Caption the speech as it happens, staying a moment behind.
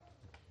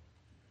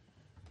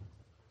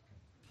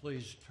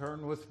Please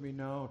turn with me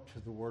now to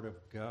the Word of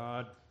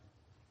God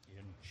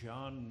in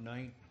John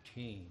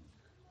 19.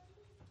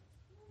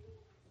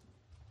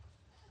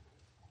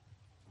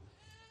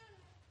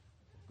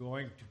 We're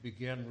going to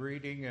begin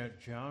reading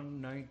at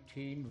John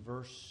 19,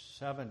 verse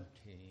 17,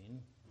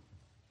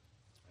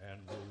 and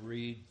we'll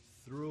read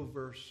through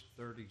verse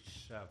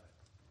 37.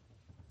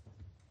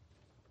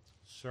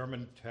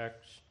 Sermon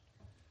text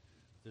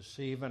this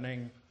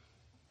evening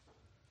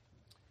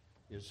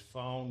is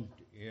found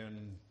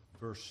in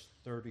verse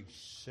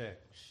 36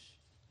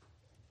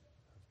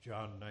 of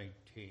John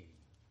 19.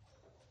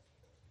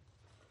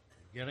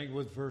 Beginning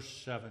with verse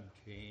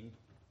 17.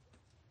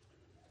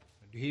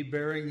 And he,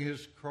 bearing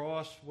his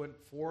cross, went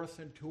forth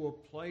into a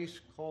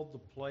place called the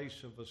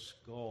place of a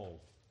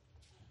skull,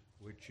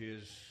 which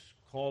is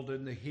called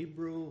in the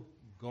Hebrew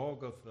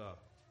Golgotha,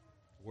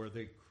 where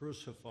they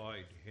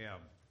crucified him.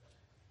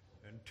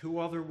 And two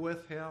other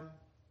with him,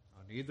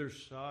 on either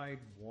side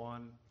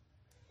one,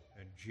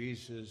 and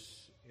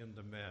Jesus in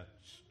the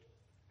midst.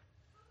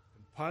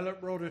 And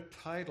Pilate wrote a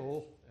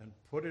title and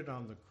put it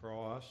on the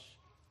cross,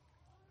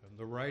 and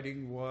the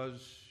writing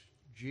was,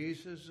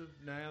 Jesus of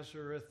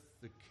Nazareth,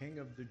 the King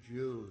of the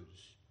Jews.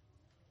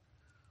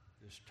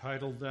 This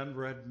title then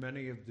read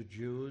many of the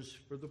Jews,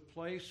 for the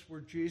place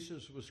where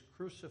Jesus was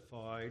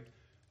crucified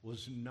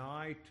was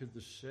nigh to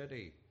the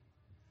city,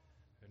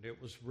 and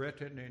it was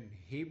written in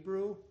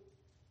Hebrew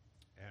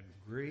and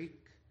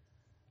Greek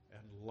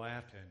and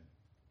Latin.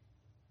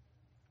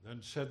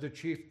 Then said the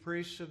chief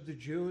priests of the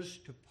Jews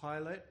to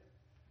Pilate,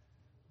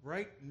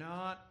 write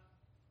not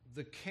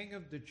the King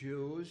of the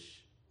Jews,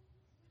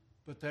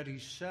 but that he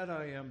said,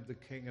 I am the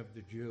King of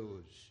the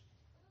Jews.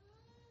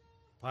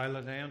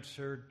 Pilate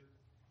answered,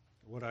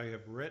 what I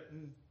have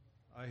written,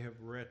 I have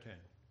written.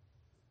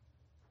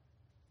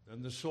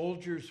 Then the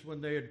soldiers, when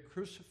they had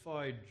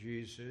crucified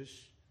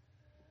Jesus,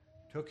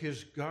 took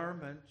his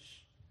garments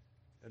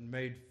and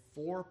made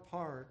 4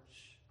 parts,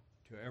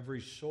 to every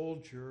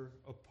soldier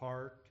a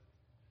part,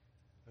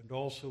 and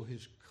also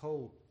his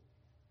coat.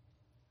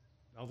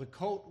 Now the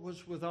coat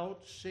was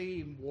without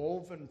seam,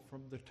 woven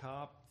from the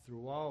top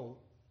throughout.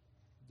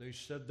 They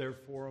said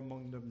therefore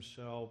among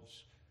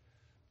themselves,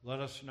 let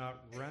us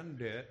not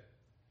rend it,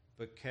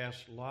 but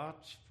cast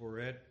lots for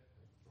it,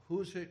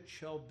 whose it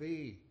shall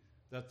be,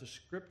 that the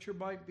scripture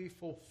might be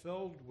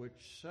fulfilled,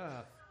 which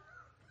saith,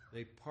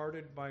 they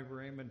parted my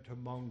raiment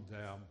among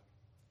them,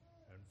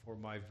 and for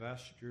my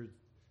vesture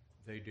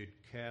they did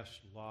cast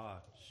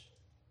lots.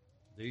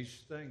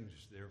 These things,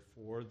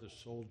 therefore, the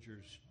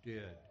soldiers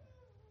did.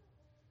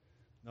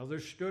 Now there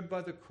stood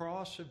by the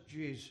cross of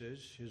Jesus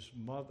his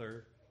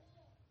mother,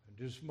 and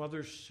his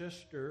mother's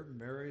sister,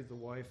 Mary, the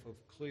wife of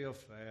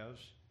Cleophas,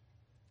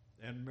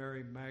 and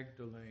Mary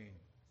Magdalene.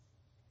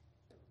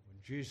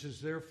 When Jesus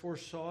therefore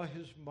saw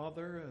his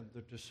mother and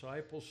the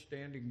disciple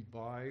standing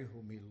by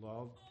whom he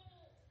loved,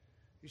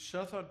 he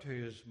saith unto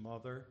his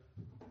mother,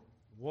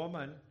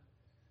 Woman,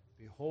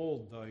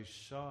 behold thy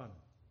son.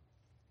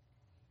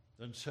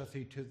 Then saith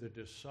he to the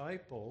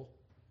disciple,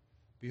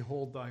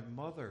 behold thy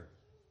mother.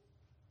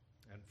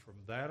 And from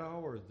that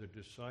hour the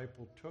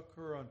disciple took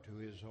her unto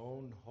his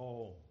own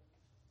home.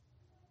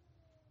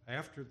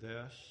 After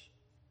this,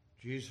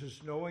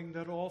 Jesus, knowing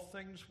that all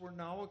things were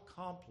now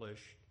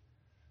accomplished,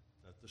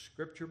 that the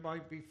scripture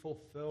might be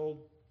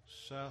fulfilled,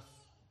 saith,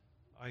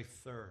 I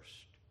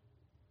thirst.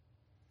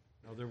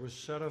 Now there was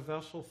set a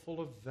vessel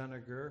full of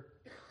vinegar,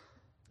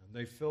 and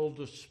they filled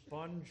a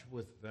sponge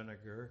with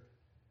vinegar,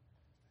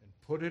 and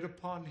put it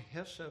upon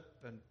hyssop,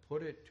 and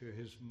put it to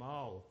his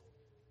mouth.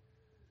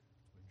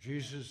 When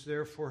Jesus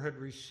therefore had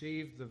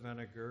received the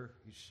vinegar,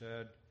 he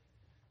said,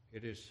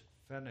 it is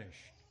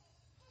finished.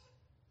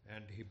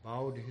 And he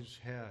bowed his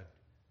head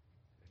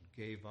and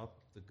gave up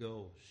the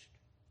ghost.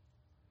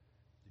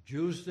 The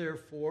Jews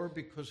therefore,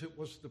 because it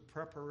was the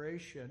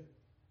preparation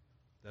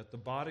that the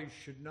body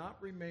should not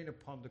remain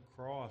upon the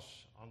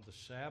cross on the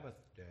Sabbath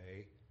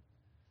day,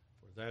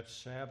 for that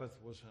Sabbath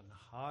was an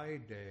high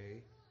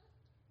day,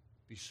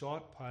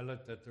 besought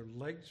Pilate that their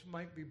legs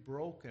might be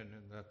broken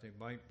and that they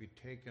might be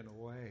taken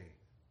away.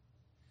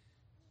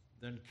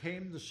 Then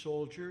came the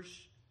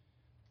soldiers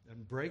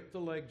and brake the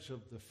legs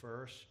of the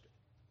first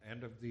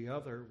and of the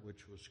other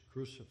which was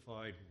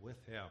crucified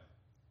with him.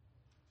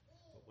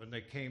 But when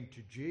they came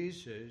to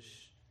Jesus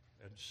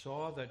and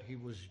saw that he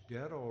was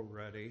dead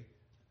already,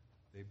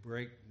 they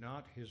brake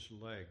not his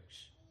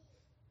legs.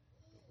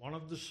 But one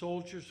of the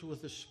soldiers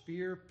with a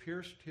spear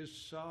pierced his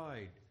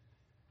side,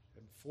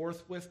 and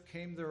forthwith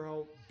came there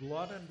out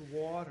blood and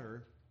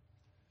water,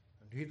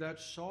 and he that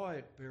saw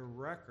it bare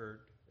record,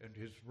 and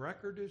his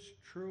record is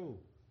true,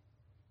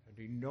 and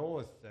he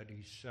knoweth that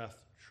he saith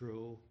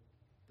true,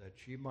 that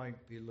ye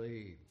might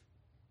believe.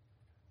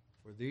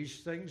 For these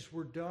things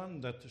were done,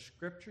 that the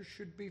scripture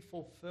should be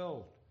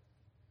fulfilled.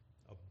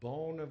 A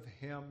bone of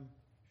him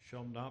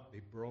shall not be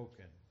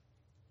broken.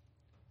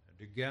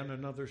 And again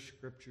another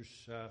scripture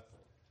saith,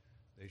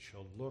 they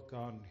shall look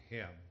on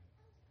him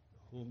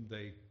whom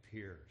they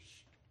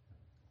pierced.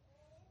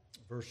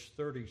 Verse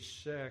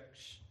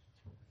 36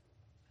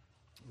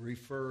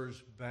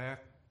 refers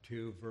back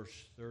 22,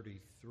 verse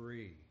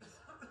 33.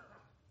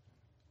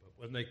 But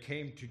when they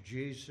came to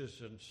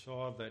Jesus and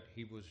saw that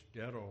he was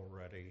dead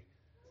already,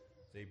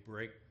 they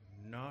brake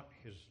not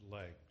his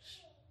legs.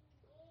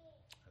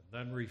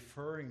 And then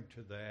referring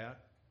to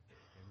that,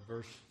 in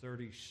verse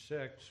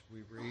 36,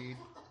 we read,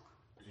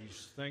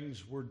 these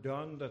things were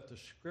done that the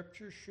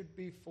scripture should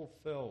be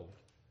fulfilled.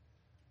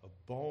 A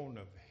bone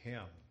of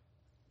him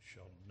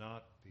shall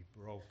not be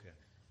broken.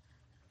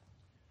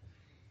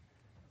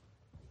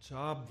 It's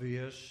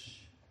obvious,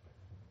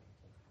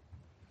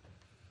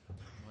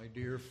 my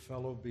dear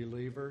fellow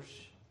believers,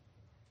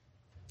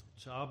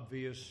 it's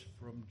obvious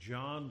from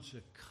John's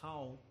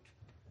account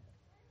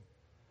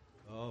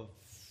of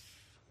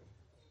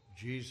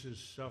Jesus'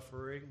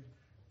 suffering,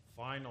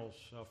 final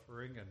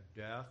suffering and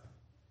death,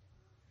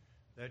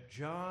 that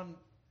John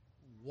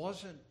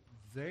wasn't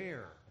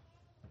there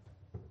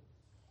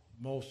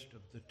most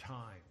of the time.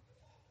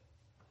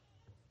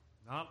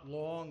 Not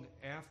long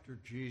after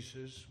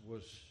Jesus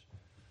was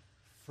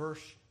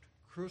first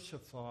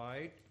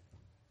crucified,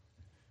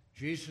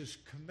 Jesus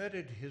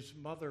committed his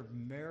mother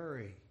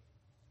Mary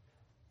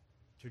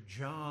to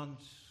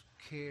John's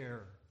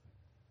care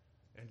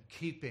and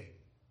keeping.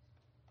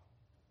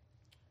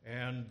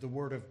 And the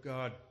Word of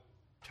God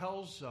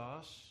tells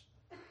us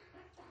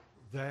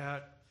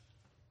that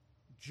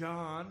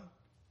John,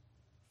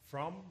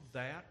 from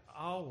that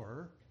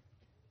hour,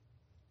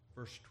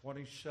 verse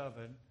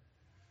 27,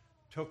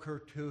 took her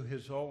to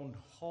his own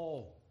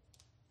home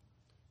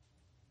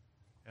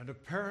and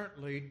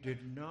apparently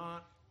did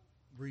not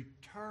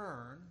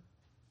return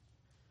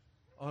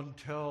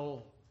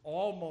until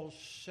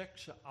almost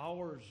 6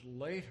 hours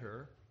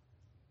later,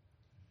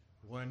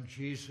 when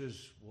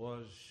Jesus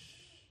was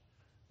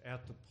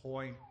at the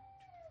point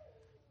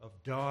of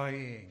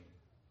dying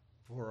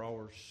for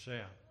our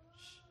sins.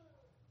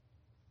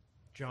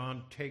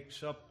 John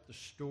takes up the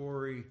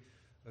story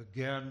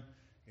again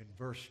in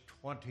verse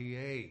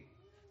 28,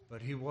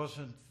 but he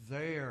wasn't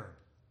there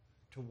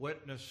to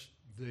witness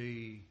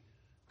the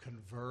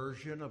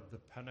conversion of the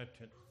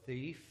penitent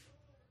thief.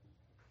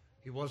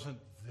 He wasn't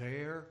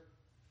there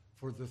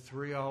for the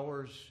 3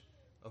 hours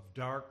of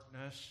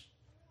darkness,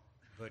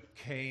 but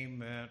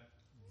came at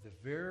the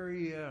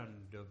very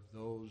end of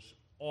those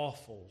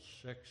awful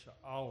 6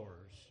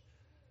 hours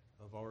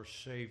of our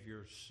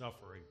Savior's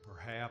suffering.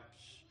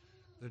 Perhaps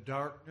the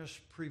darkness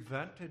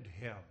prevented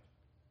him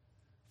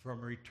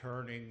from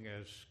returning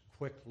as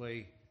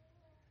quickly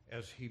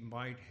as he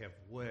might have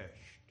wished.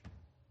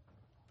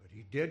 But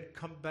he did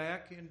come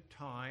back in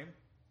time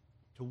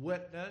to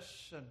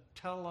witness and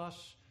tell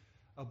us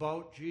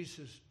about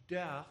Jesus'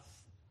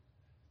 death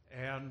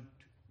and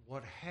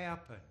what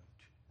happened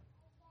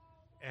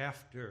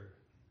after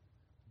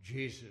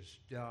Jesus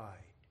died.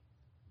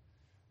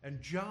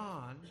 And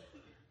John,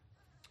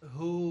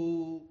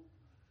 who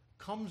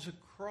comes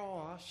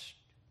across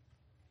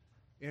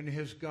in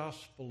his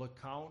gospel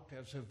account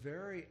as a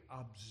very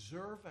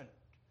observant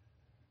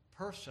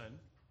person,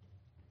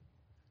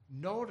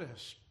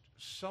 noticed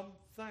some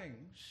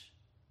things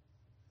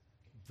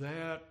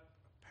that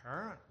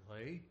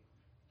apparently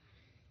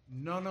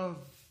none of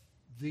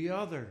the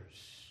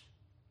others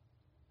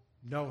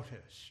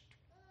noticed.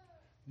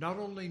 Not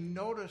only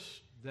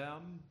noticed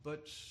them,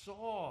 but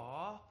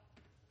saw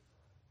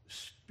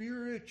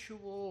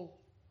spiritual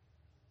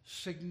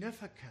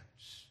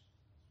significance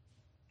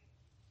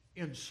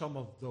in some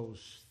of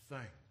those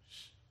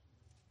things.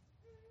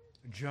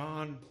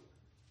 John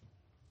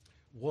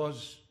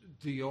was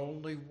the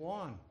only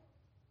one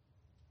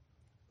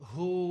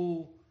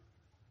who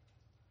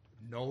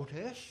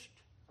noticed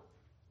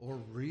or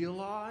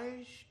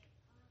realized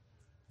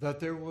that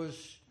there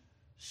was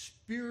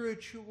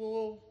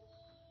spiritual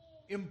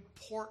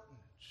importance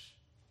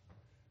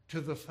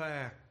to the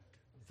fact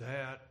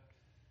that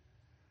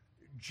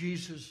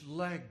Jesus'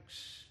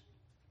 legs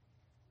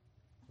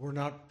were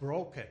not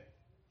broken,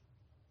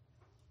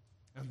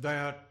 and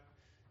that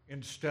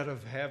instead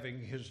of having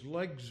his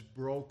legs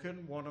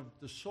broken, one of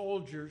the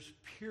soldiers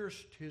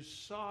pierced his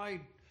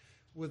side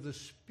with a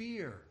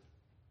spear,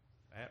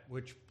 at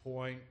which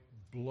point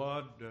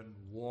blood and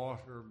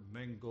water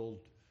mingled,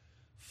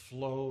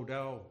 flowed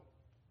out.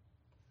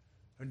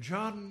 And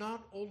John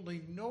not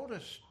only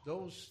noticed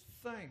those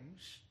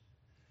things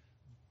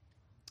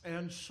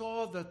and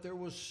saw that there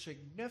was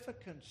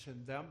significance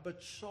in them,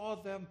 but saw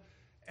them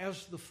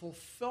as the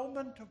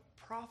fulfillment of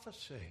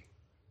prophecy.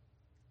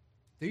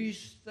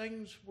 These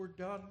things were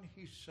done,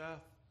 he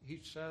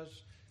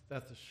says,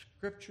 that the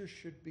scripture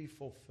should be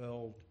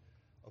fulfilled.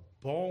 A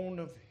bone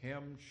of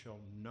him shall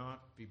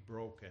not be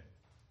broken.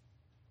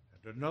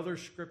 And another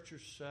scripture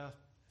saith,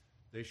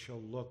 they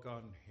shall look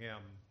on him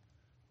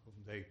whom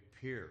they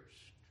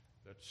pierced.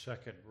 That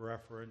second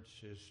reference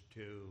is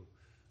to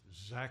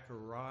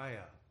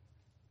Zechariah.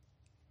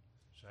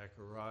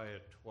 Zechariah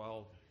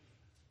 12,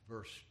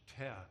 verse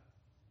 10.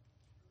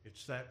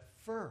 It's that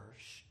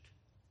first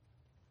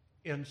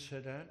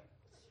incident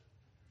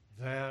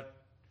that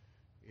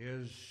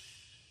is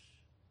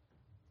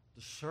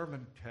the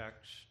sermon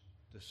text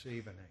this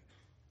evening.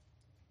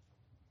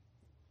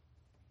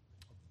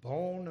 A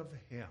bone of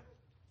him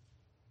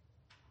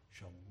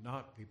shall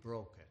not be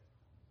broken.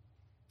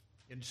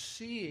 In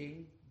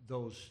seeing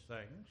those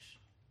things,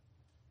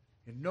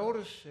 in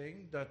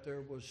noticing that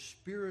there was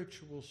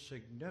spiritual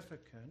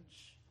significance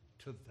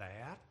to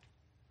that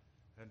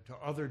and to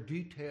other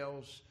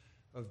details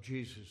of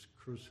Jesus'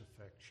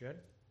 crucifixion,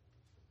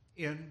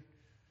 in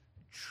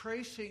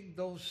tracing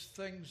those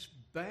things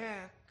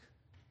back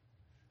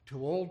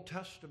to Old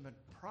Testament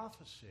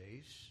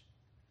prophecies,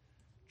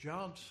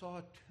 John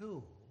saw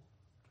too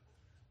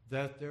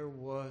that there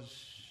was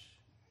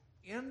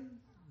in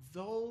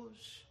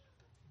those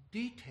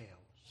details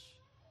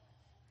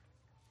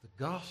the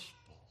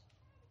gospel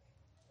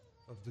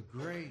of the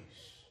grace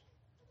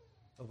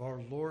of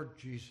our Lord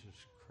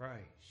Jesus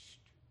Christ.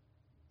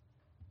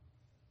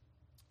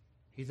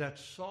 He that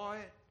saw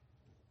it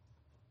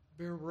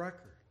bear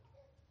record,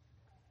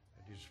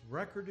 and his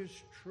record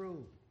is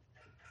true,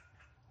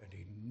 and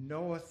he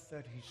knoweth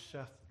that he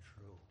saith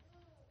true,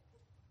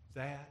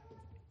 that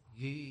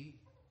ye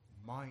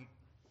might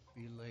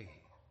believe.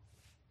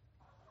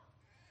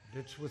 And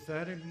it's with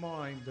that in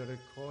mind that I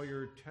call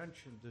your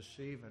attention this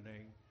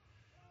evening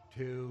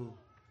to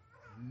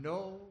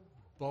no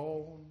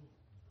bone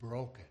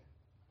broken.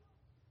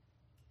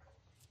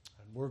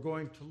 And we're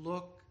going to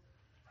look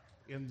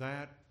in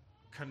that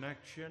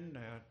connection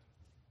at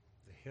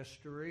the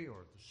history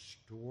or the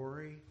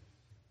story,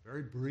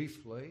 very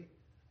briefly,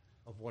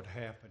 of what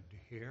happened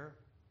here.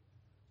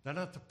 Then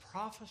at the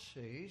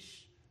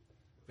prophecies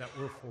that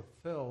were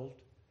fulfilled,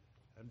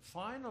 and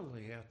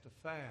finally at the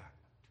fact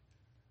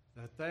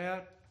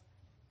that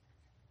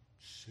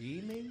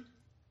seeming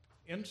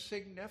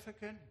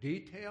insignificant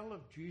detail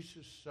of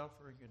Jesus'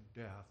 suffering and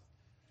death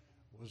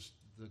was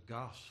the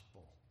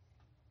gospel.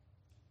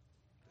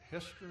 The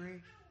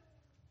history,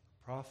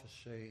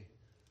 prophecy,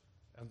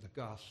 and the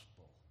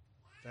gospel.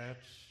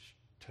 That's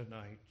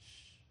tonight's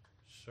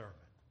sermon.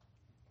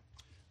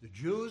 The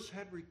Jews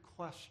had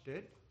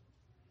requested,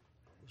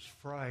 it was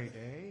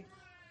Friday,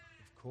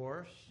 of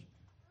course,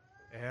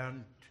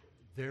 and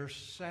their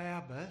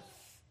Sabbath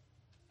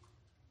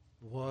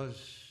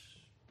was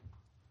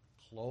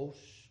close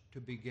to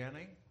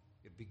beginning.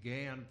 It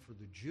began for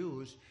the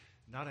Jews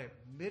not at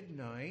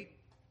midnight,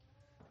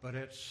 but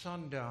at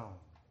sundown,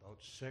 about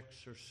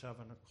 6 or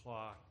 7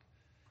 o'clock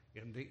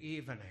in the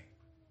evening.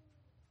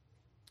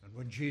 And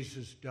when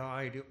Jesus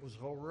died, it was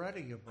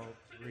already about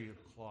 3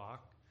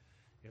 o'clock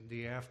in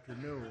the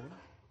afternoon.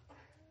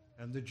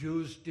 And the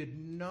Jews did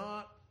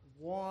not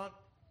want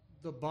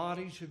the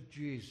bodies of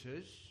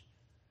Jesus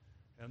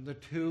and the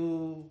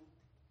two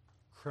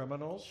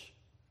criminals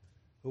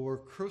who were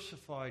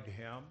crucified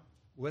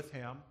with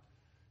him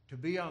to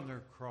be on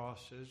their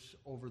crosses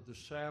over the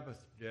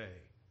Sabbath day.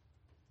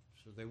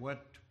 So they went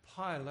to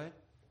Pilate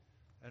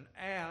and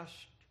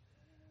asked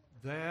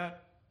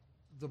that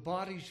the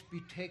bodies be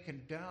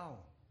taken down,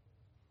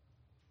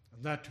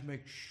 and that to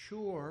make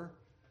sure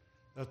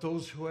that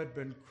those who had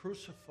been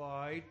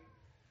crucified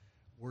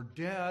were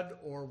dead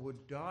or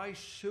would die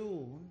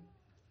soon,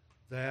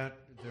 that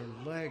their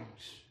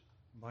legs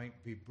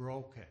might be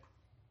broken.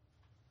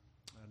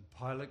 And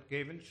Pilate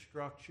gave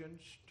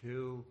instructions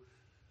to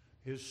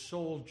his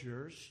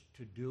soldiers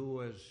to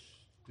do as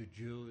the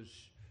Jews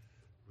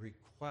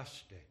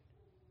requested.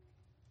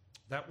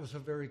 That was a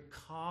very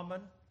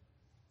common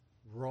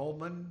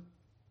Roman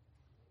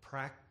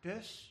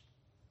practice.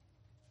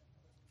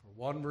 For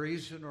one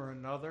reason or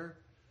another,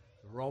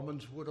 the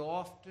Romans would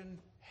often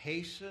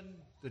hasten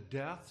the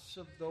deaths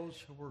of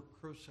those who were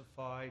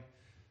crucified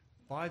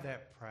by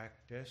that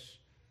practice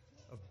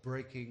of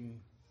breaking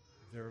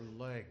their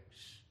legs.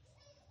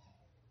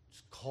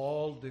 It's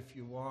called, if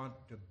you want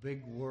a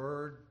big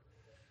word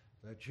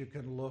that you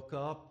can look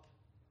up,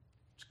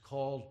 it's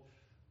called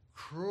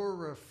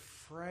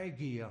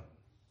crurifragium.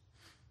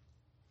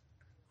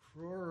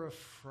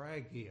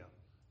 Crurifragium.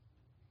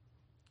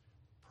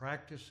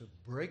 Practice of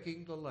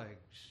breaking the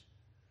legs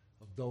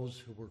of those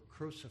who were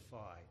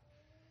crucified.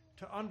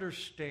 To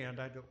understand,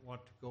 I don't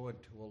want to go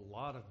into a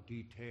lot of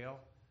detail,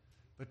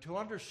 but to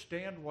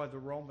understand why the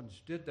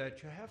Romans did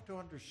that, you have to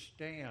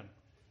understand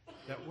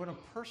that when a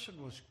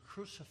person was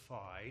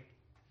crucified,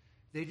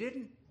 they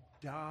didn't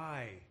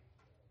die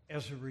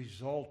as a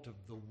result of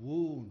the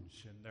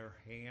wounds in their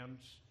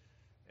hands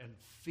and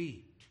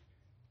feet.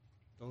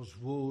 Those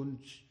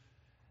wounds,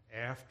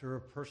 after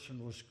a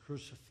person was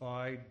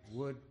crucified,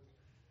 would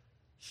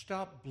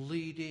stop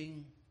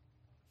bleeding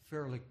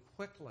fairly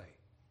quickly.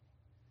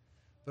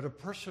 But a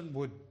person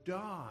would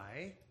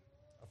die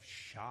of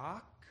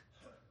shock,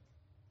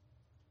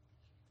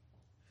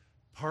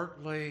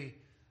 partly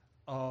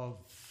of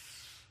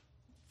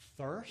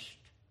thirst,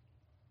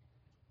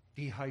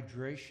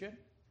 dehydration,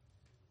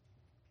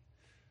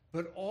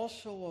 but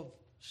also of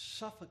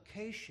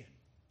suffocation.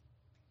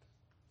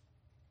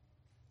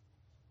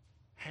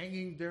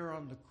 Hanging there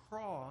on the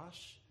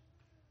cross,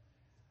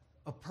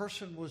 a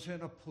person was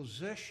in a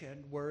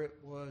position where it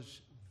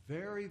was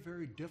very,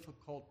 very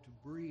difficult to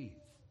breathe.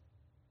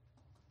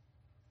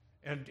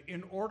 And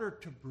in order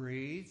to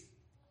breathe,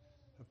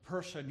 a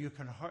person,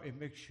 it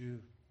makes you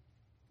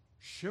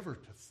shiver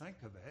to think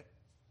of it.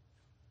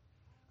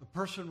 A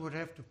person would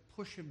have to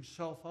push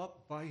himself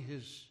up by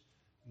his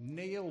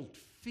nailed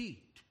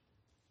feet.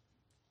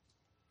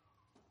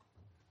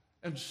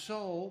 And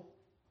so,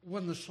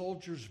 when the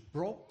soldiers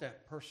broke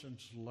that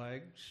person's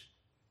legs,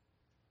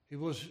 he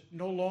was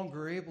no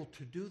longer able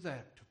to do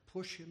that, to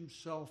push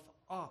himself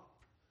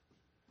up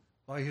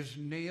by his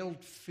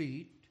nailed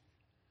feet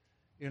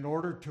in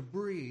order to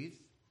breathe,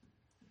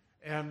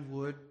 and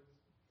would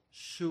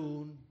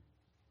soon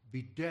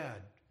be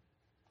dead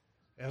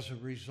as a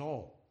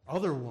result.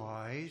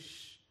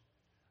 Otherwise,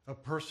 a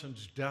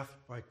person's death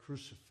by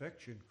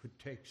crucifixion could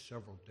take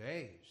several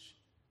days.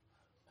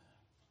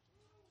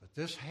 But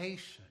this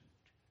hastened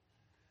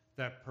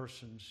that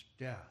person's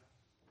death.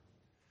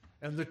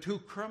 And the two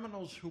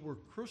criminals who were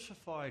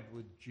crucified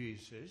with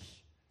Jesus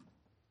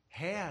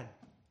had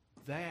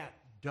that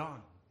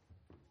done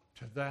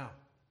to them.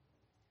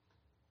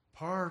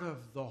 Part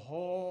of the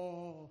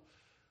whole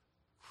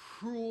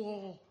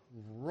cruel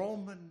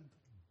Roman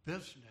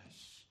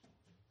business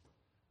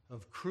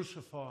of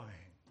crucifying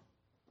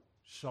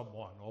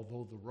someone,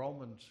 although the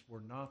Romans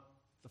were not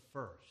the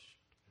first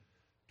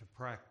to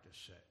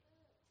practice it.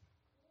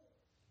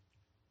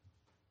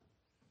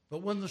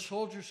 But when the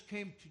soldiers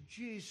came to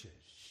Jesus,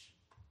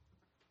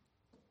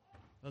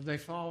 and they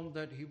found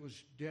that he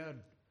was dead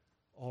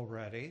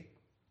already,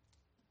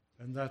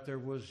 and that there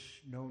was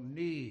no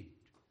need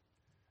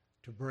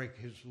to break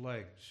his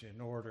legs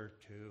in order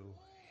to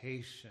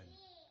hasten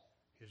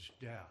his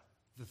death.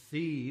 The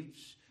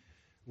thieves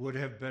would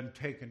have been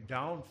taken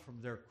down from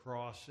their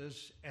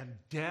crosses, and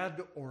dead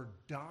or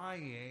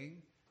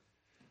dying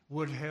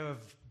would have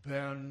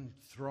been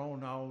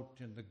thrown out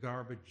in the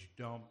garbage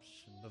dumps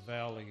in the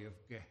valley of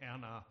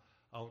Gehenna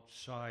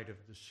outside of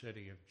the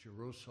city of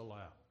Jerusalem.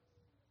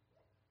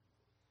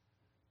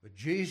 But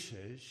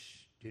Jesus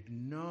did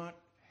not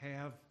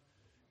have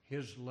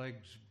his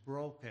legs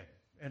broken.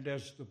 And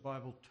as the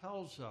Bible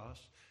tells us,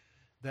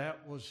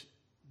 that was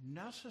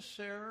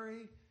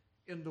necessary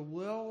in the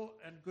will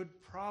and good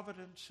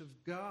providence of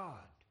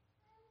God,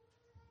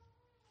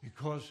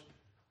 because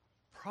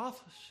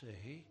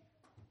prophecy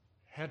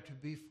had to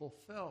be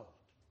fulfilled.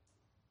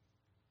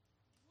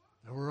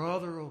 There were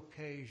other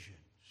occasions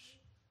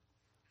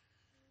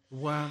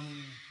when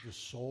the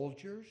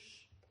soldiers,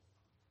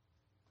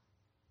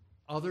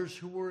 others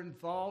who were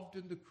involved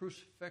in the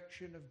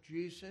crucifixion of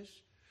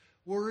Jesus,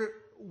 were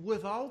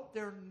without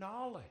their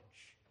knowledge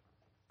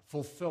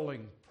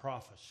fulfilling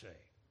prophecy.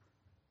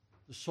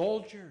 The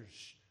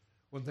soldiers,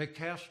 when they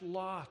cast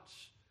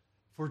lots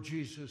for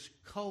Jesus'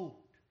 coat,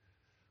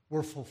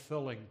 were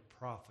fulfilling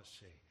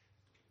prophecy.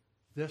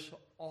 This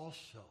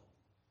also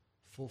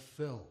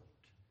fulfilled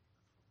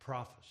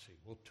prophecy.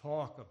 We'll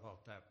talk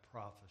about that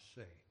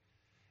prophecy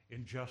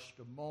in just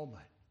a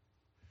moment.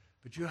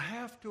 But you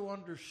have to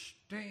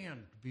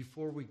understand,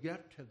 before we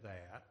get to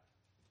that,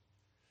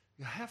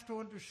 you have to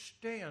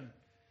understand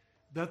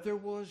that there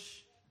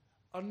was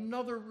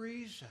another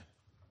reason.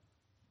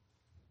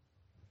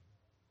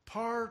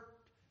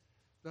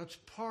 That's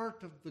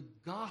part of the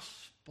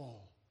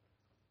gospel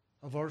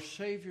of our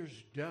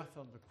Savior's death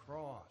on the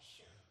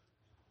cross.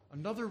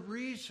 Another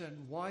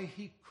reason why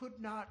he could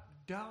not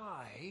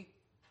die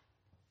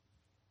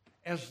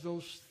as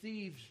those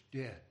thieves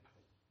did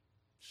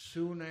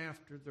soon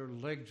after their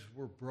legs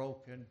were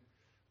broken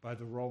by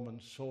the Roman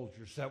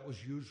soldiers. That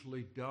was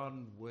usually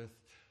done with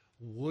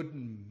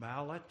wooden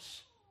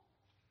mallets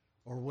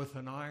or with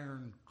an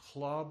iron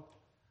club,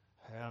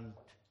 and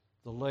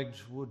the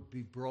legs would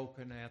be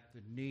broken at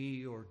the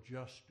knee or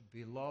just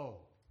below.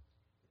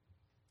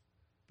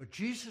 But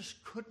Jesus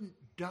couldn't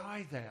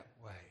die that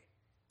way.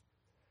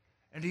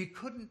 And he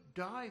couldn't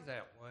die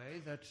that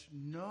way. That's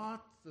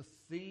not the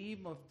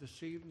theme of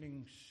this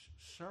evening's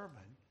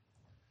sermon.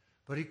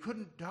 But he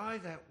couldn't die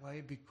that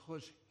way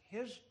because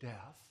his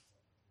death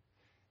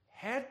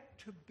had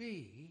to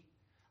be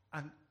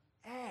an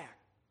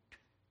act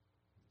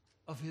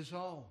of his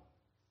own.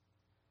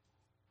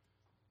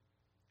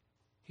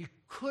 He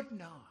could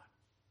not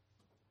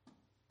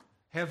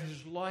have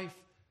his life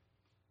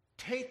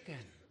taken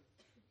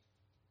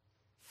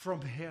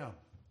from him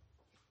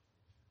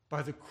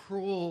by the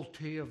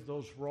cruelty of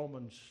those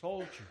Roman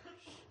soldiers,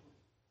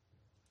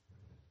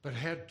 but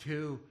had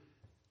to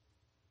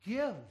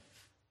give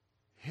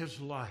his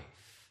life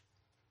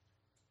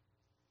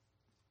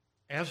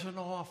as an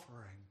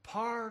offering,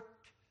 part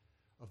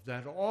of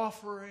that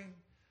offering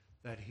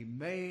that he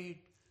made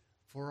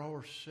for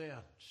our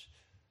sins.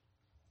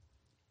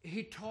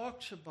 He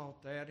talks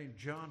about that in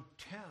John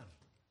 10.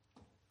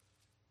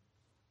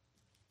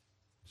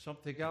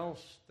 Something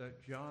else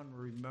that John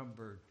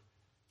remembered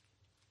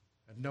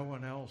and no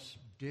one else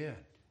did.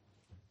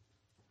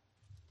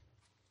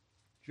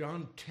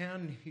 John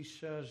 10, he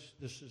says,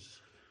 this is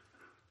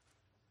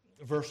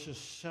verses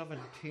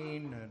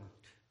 17 and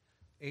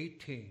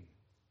 18.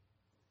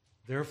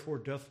 Therefore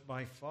doth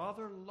my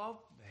Father love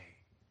me,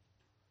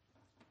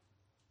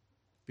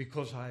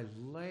 because I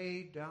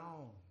lay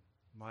down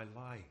my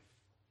life,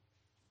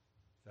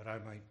 that I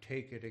might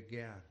take it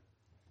again.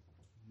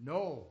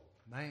 No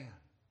man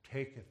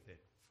taketh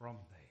it from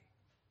thee.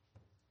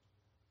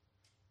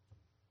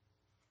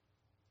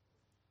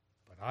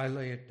 But I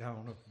lay it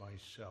down of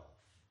myself.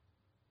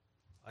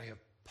 I have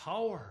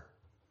power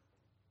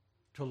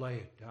to lay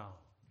it down.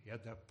 He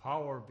had that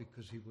power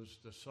because he was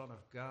the Son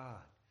of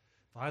God.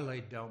 If I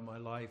laid down my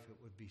life, it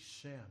would be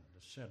sin,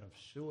 the sin of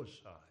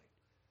suicide.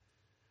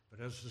 But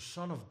as the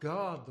Son of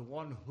God, the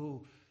one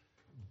who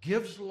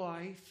gives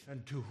life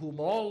and to whom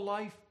all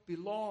life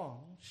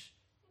belongs,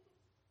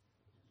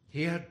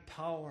 he had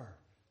power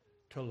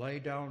to lay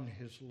down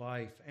his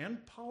life,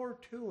 and power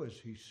too, as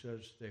he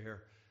says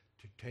there,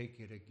 to take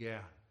it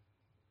again.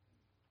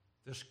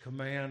 This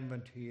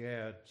commandment, he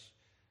adds,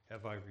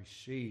 have I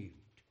received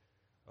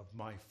of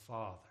my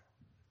Father.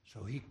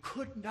 So he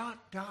could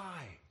not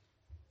die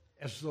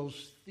as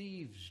those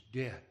thieves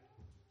did.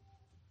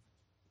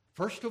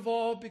 First of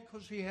all,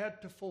 because he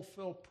had to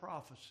fulfill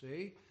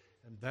prophecy,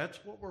 and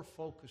that's what we're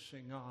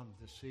focusing on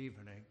this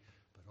evening,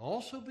 but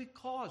also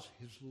because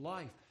his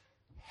life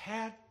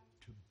had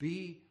to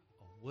be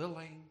a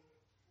willing,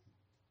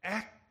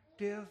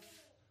 active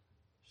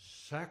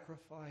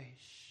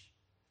sacrifice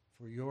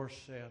for your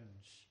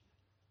sins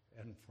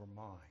and for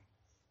mine.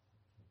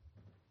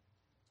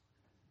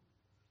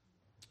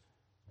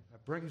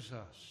 That brings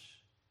us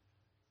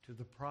to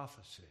the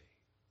prophecy.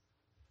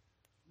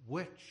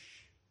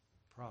 Which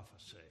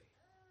prophecy?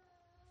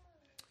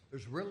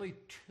 There's really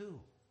two.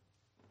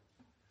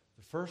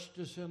 The first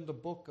is in the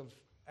book of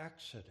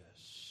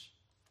Exodus.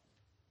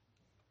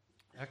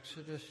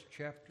 Exodus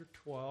chapter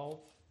 12,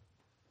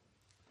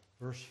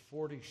 verse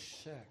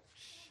 46.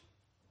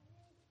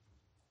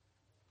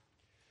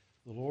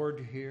 The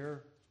Lord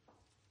here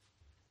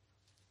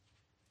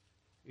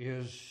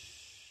is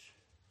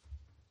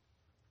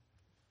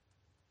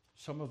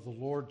some of the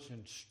Lord's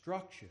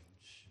instructions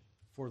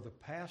for the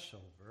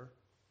Passover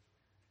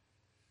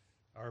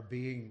are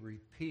being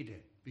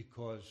repeated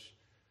because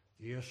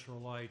the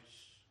Israelites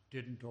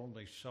didn't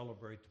only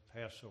celebrate the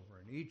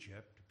Passover in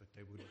Egypt, but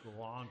they would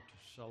go on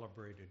to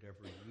celebrate it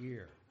every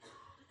year.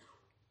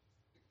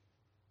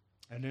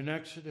 And in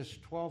Exodus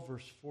 12,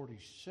 verse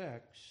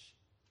 46,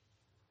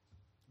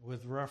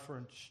 with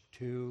reference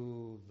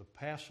to the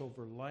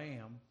Passover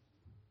lamb,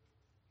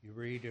 you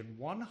read, "In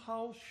one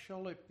house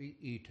shall it be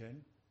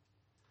eaten.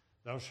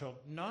 Thou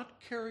shalt not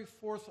carry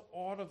forth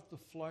aught of the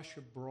flesh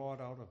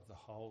abroad out of the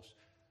house,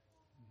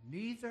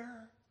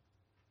 neither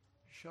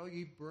shall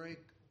ye break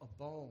a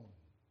bone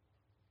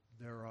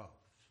thereof."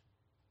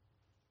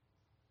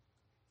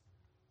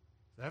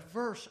 That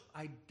verse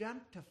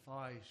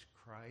identifies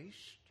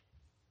Christ.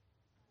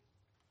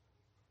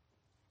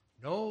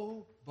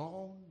 No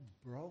bone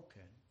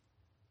broken,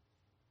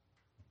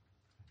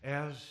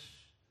 as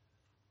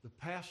the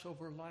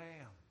Passover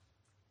lamb.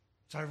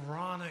 It's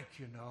ironic,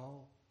 you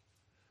know.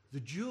 The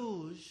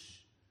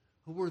Jews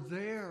who were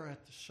there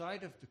at the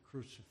site of the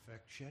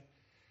crucifixion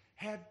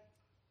had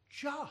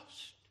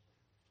just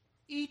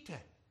eaten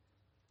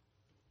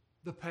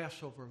the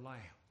Passover lamb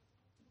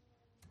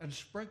and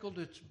sprinkled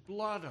its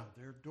blood on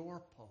their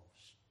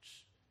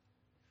doorposts.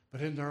 But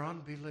in their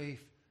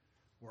unbelief,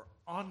 were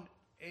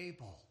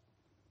unable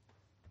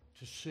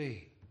to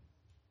see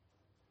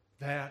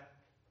that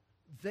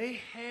they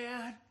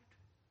had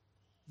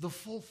the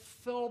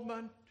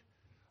fulfillment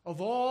of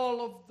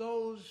all of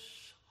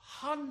those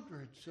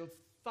hundreds of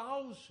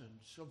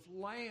thousands of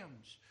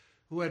lambs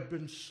who had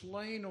been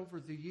slain over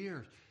the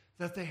years,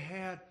 that they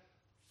had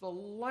the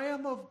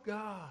Lamb of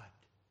God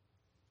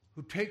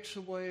who takes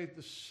away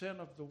the sin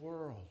of the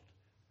world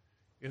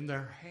in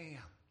their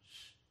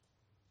hands.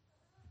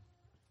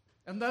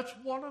 And that's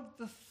one of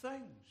the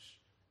things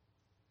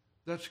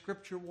that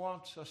Scripture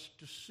wants us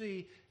to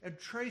see and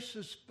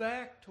traces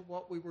back to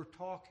what we were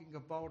talking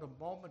about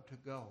a moment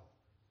ago,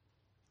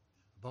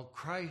 about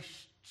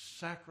Christ's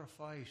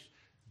sacrifice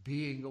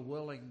being a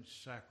willing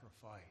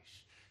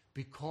sacrifice.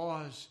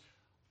 Because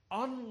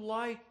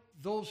unlike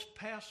those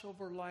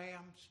Passover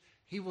lambs,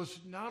 he was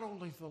not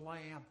only the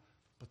lamb,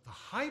 but the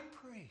high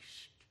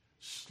priest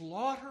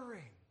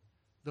slaughtering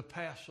the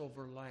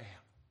Passover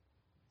lamb,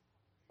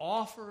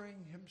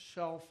 offering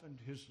himself and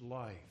his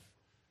life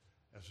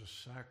as a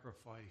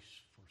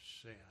sacrifice for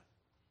sin.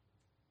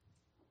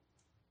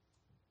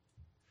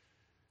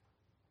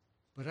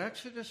 But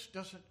Exodus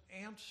doesn't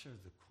answer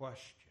the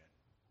question.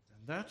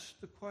 And that's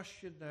the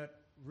question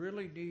that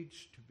really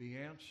needs to be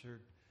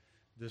answered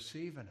this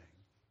evening.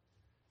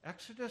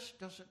 Exodus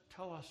doesn't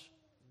tell us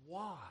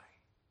why.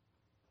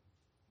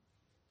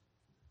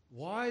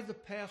 Why the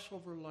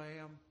Passover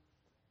lamb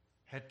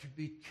had to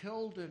be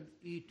killed and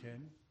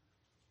eaten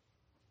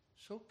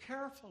so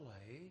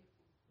carefully.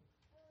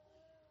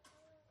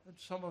 And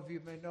some of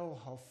you may know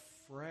how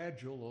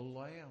fragile a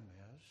lamb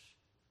is.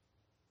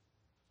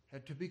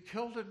 Had to be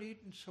killed and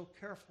eaten so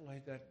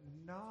carefully that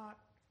not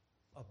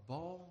a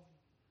bone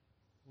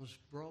was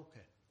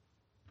broken.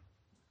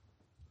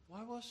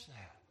 Why was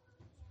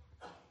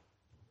that?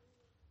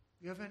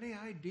 You have any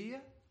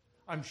idea?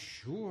 I'm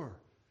sure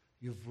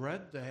you've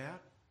read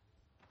that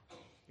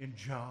in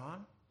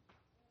John.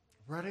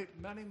 Read it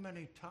many,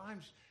 many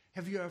times.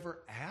 Have you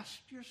ever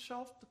asked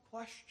yourself the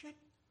question?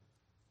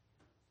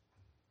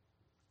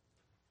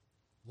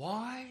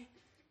 Why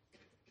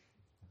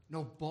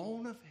no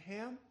bone of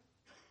him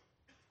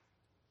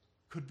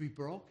could be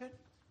broken?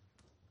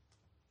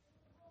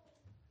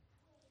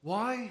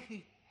 Why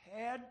he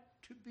had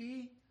to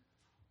be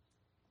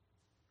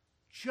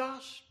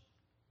just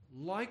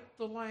like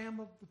the lamb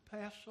of the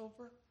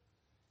Passover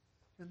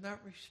in that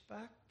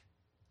respect?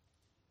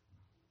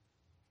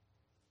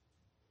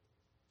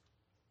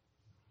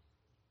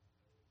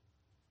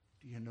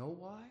 Do you know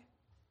why?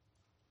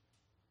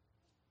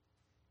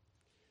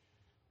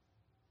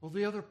 Well,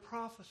 the other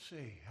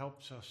prophecy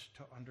helps us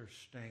to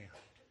understand.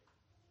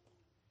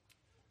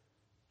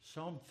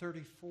 Psalm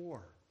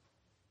 34.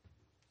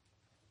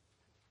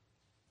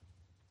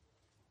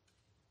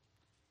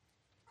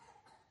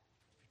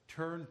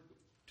 Turn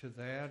to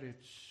that.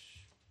 It's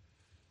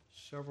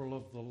several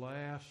of the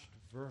last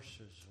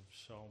verses of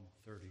Psalm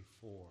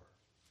 34.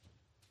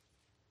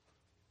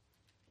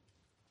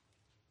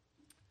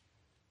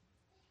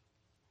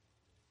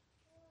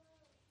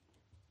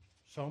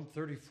 Psalm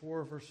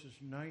 34, verses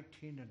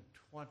 19 and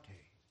 20.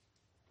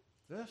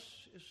 This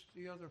is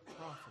the other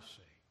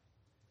prophecy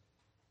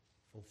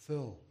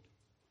fulfilled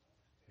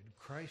in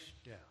Christ's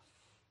death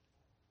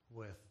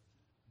with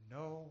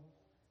no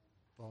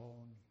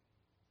bone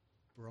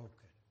broken.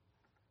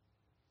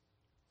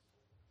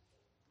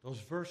 Those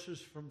verses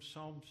from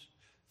Psalms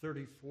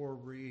 34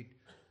 read,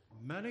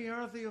 "Many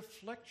are the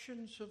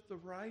afflictions of the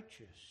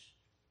righteous,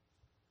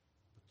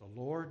 but the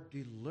Lord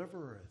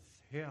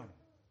delivereth him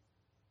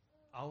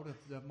out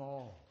of them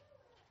all.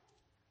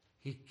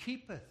 He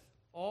keepeth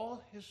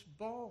all his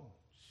bones.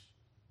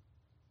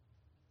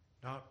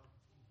 Not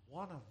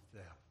one of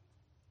them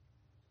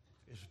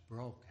is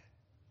broken."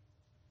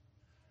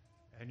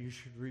 And you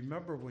should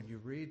remember when you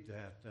read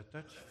that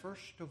that's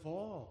first of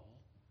all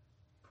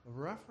a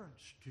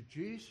reference to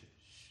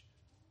Jesus.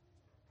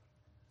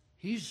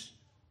 He's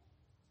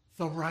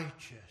the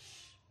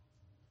righteous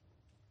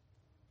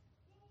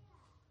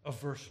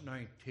of verse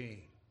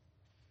 19.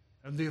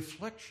 And the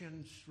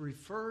afflictions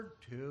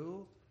referred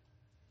to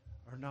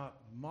are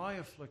not my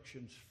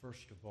afflictions,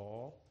 first of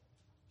all,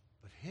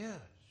 but his,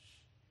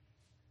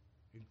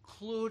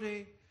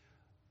 including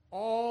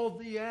all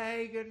the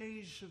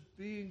agonies of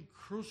being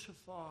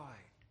crucified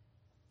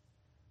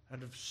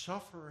and of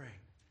suffering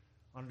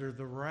under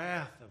the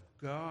wrath of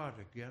God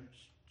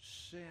against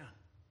sin.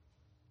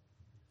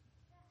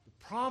 The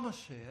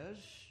promise is,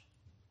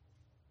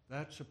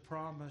 that's a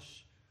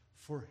promise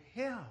for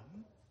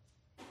him.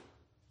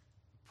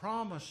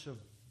 Promise of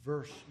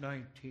verse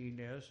 19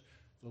 is,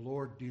 the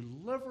Lord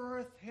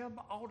delivereth him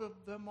out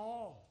of them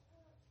all.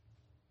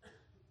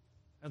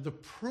 And the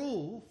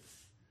proof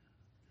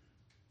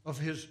of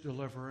his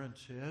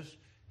deliverance is,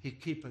 he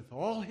keepeth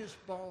all his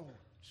bones.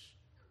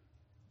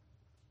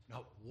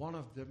 Not one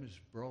of them is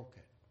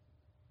broken.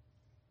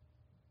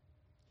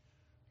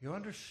 You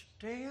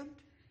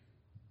understand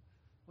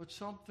what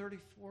Psalm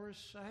 34 is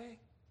saying?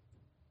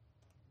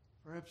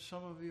 Perhaps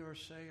some of you are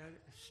saying,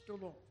 I still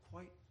don't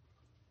quite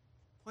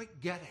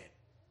get it.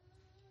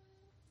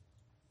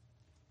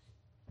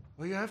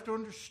 Well, you have to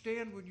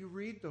understand when you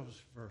read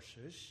those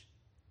verses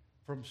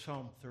from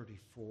Psalm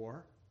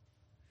 34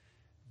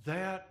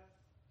 that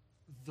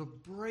the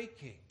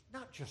breaking,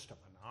 not just of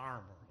an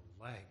arm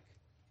or a leg,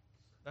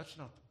 that's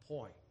not the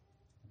point,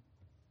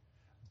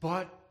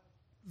 but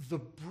the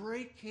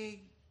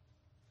breaking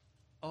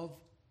of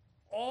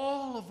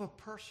all of a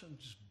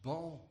person's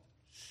bones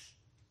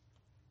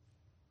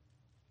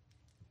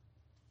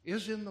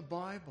is in the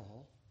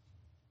Bible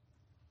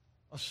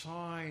a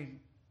sign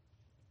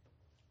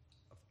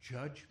of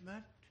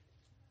judgment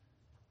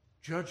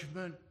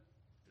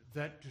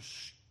that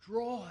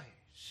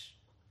destroys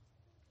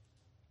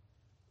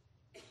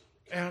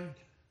and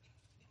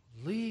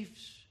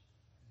leaves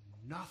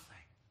nothing.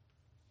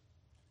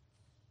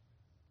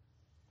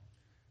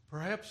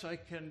 Perhaps I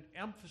can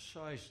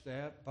emphasize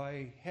that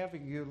by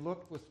having you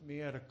look with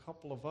me at a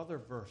couple of other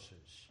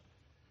verses.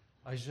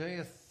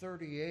 Isaiah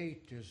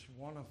 38 is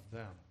one of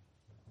them.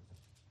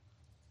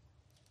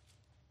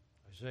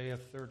 Isaiah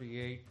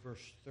 38,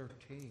 verse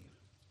 13.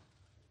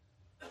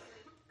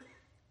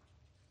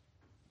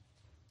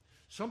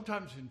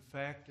 Sometimes, in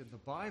fact, in the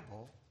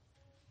Bible,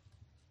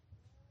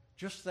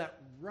 just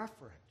that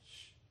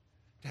reference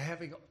to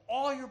having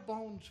all your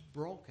bones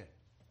broken,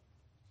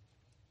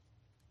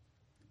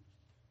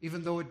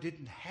 even though it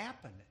didn't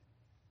happen,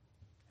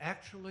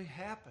 actually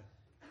happened,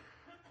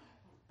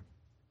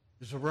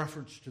 is a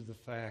reference to the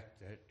fact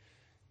that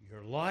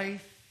your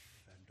life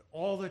and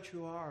all that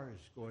you are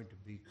is going to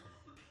be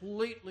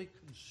completely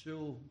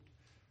consumed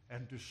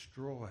and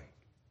destroyed.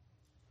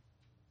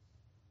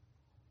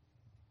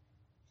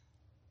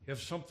 You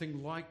have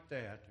something like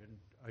that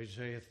in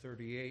Isaiah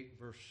 38,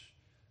 verse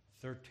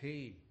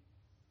 13.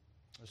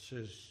 It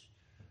says,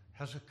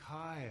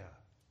 Hezekiah,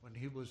 when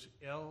he was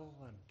ill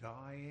and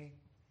dying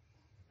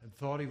and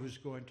thought he was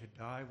going to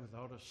die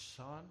without a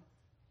son,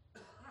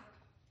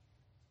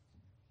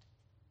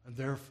 and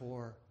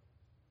therefore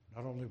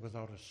not only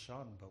without a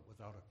son, but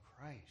without a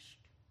Christ.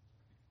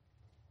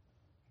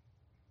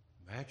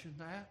 Imagine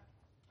that.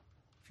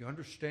 If you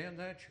understand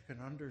that, you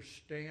can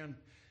understand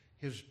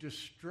his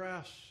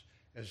distress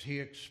as he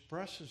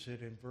expresses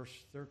it in verse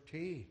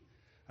 13.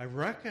 I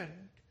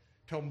reckoned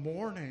till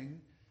morning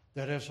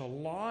that as a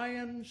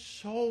lion,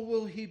 so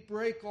will he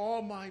break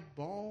all my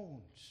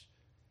bones.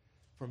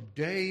 From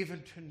day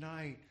even to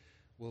night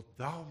wilt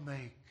thou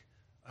make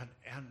an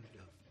end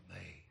of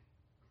me.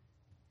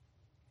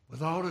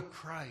 Without a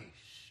Christ,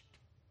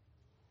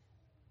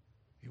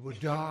 he would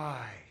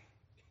die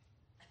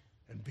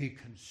and be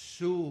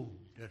consumed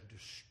and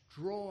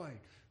destroyed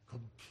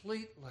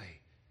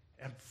completely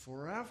and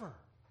forever.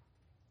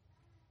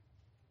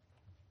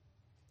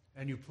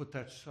 And you put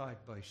that side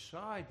by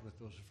side with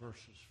those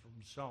verses from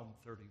Psalm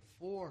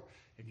 34,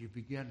 and you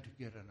begin to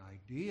get an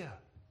idea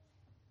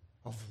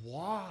of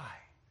why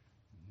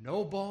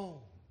no bone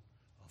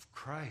of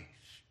Christ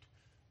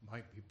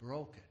might be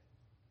broken.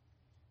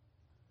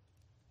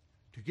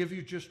 To give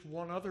you just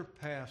one other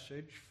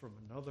passage from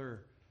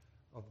another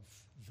of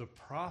the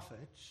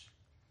prophets,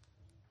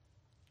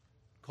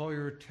 call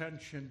your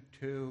attention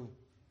to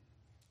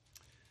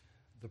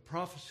the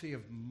prophecy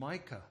of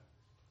Micah.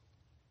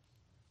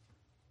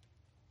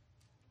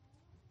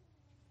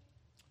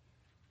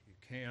 You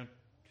can't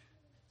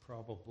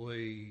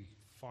probably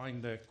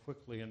find that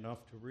quickly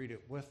enough to read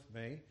it with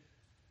me,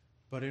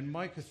 but in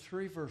Micah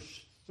 3,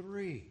 verse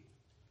 3,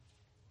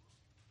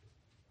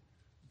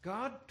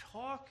 God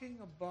talking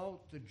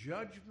about the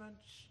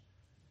judgments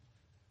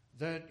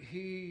that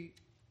he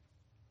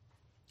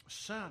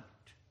sent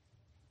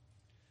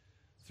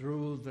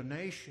through the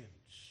nations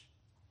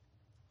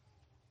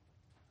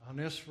on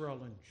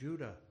Israel and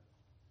Judah,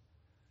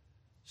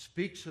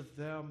 speaks of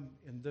them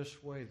in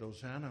this way,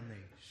 those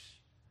enemies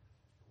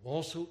will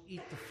also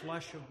eat the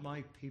flesh of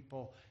my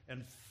people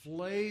and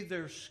flay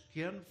their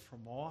skin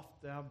from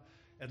off them,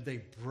 and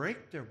they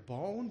break their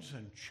bones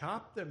and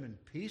chop them in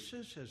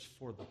pieces as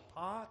for the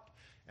pot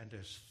and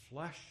as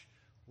flesh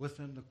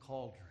within the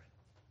cauldron.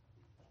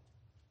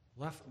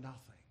 Left nothing.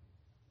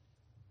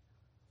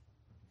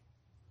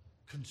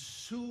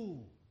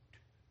 Consumed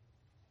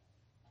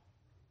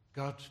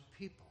God's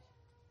people.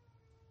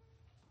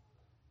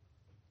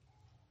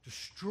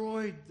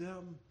 Destroyed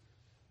them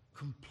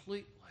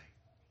completely.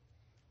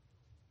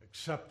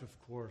 Except, of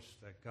course,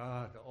 that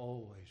God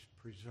always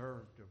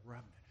preserved a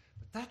remnant.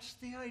 But that's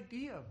the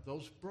idea of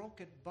those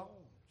broken bones.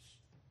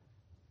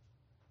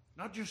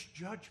 Not just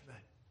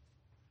judgment,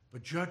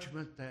 but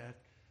judgment that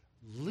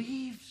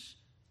leaves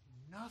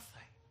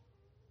nothing.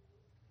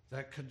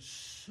 That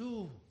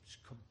consumes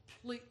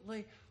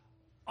completely,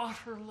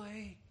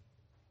 utterly,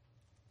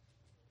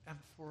 and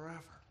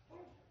forever.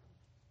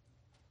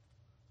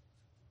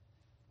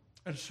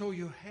 And so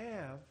you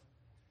have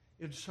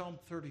in Psalm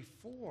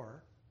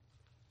 34,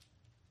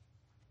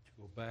 to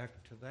go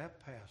back to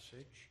that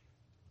passage,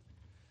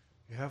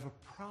 you have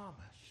a promise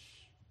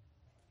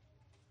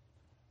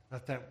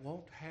that that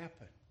won't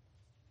happen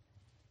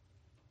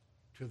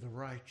to the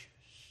righteous.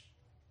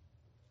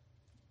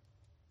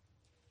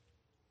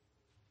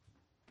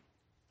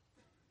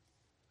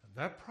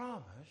 And that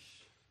promise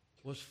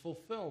was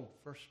fulfilled,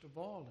 first of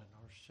all, in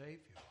our Savior.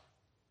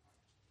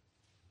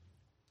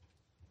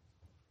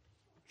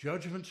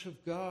 Judgments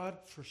of God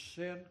for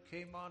sin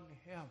came on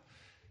him.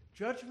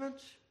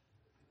 Judgments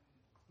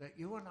that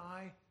you and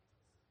I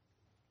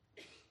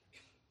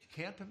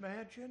can't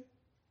imagine,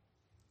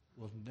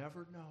 will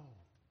never know.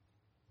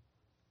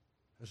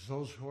 As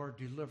those who are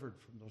delivered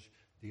from those,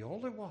 the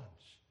only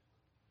ones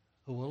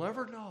who will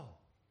ever know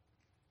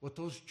what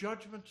those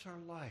judgments are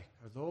like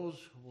are those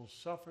who will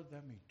suffer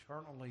them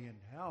eternally in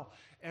hell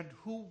and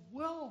who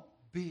will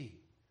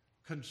be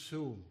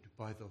consumed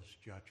by those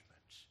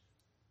judgments.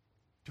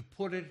 To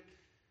put it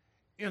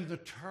in the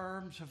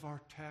terms of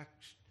our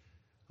text,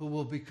 who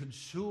will be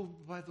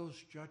consumed by those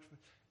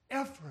judgments,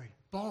 every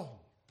bone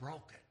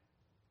broken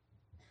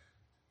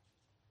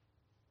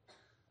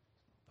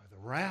by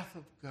the wrath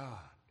of God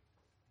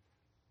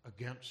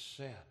against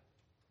sin.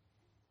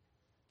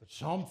 But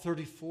Psalm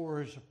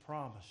 34 is a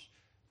promise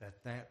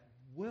that that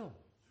will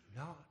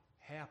not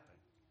happen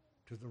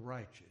to the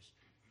righteous,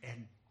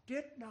 and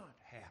did not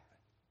happen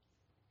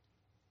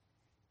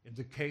in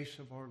the case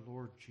of our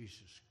Lord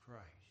Jesus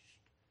Christ.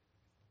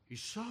 He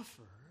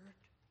suffered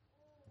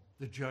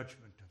the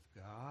judgment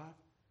of God,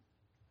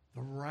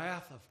 the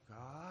wrath of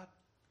God,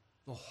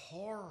 the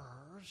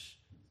horrors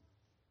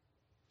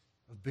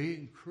of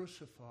being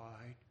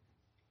crucified,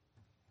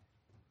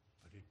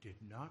 but it did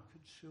not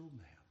consume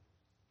him.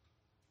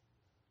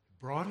 It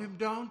brought him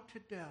down to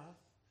death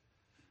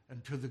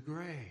and to the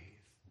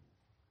grave,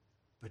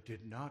 but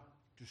did not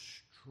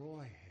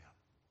destroy him.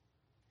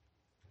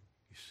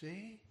 You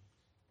see?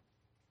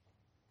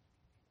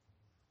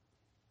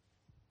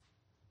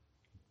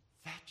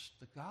 That's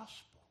the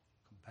gospel.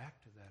 Come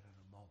back to that in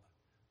a moment.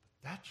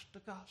 But that's the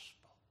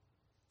gospel.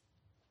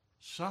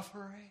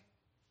 Suffering,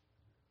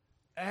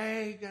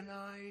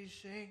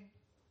 agonizing,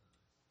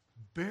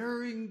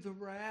 bearing the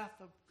wrath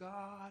of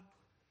God,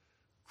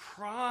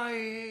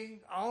 crying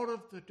out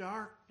of the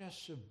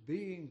darkness of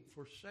being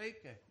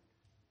forsaken.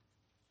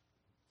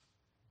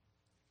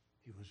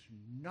 He was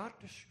not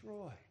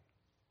destroyed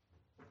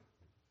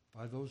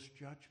by those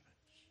judgments.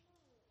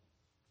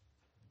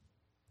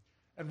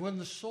 And when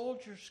the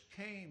soldiers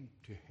came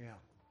to him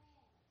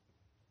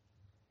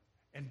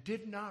and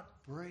did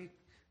not break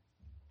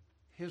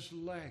his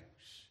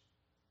legs,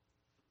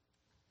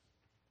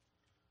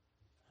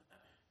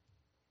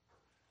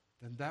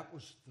 then that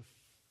was the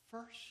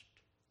first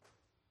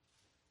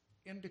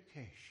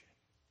indication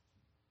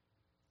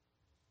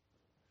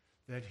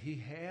that he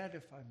had,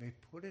 if I may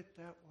put it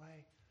that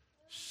way,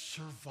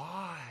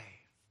 survived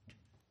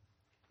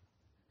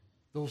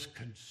those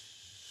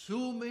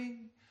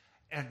consuming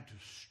and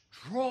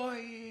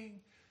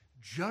destroying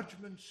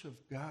judgments of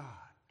God.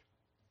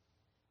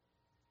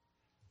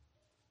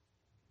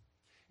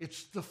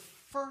 It's the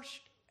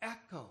first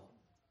echo,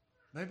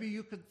 maybe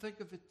you could think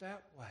of it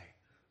that way,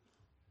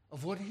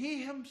 of what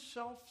he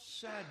himself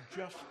said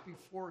just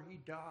before he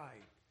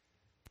died.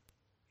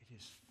 It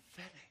is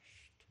finished.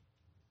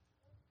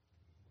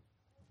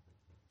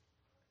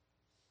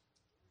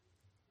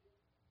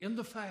 In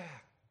the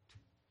fact,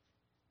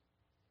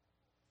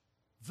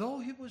 though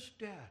he was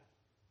dead,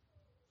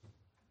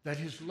 that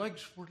his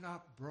legs were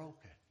not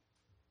broken,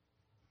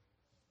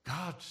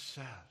 God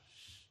says,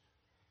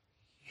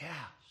 yes,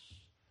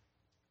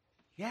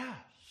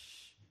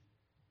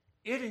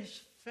 it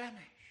is finished.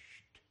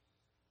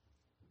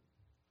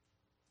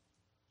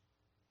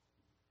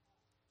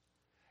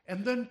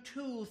 And then,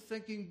 too,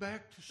 thinking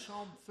back to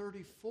Psalm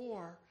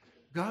 34,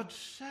 God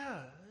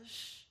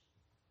says,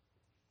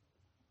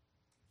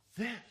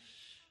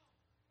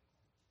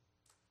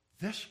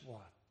 this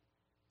one,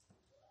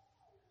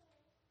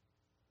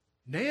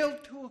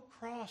 nailed to a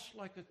cross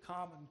like a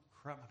common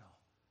criminal,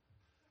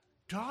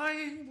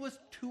 dying with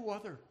two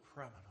other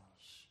criminals,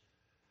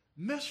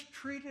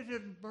 mistreated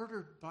and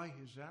murdered by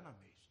his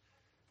enemies.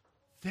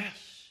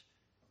 This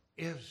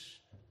is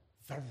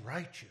the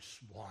righteous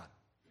one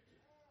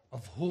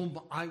of whom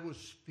I was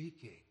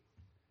speaking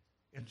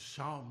in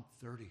Psalm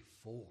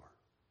 34.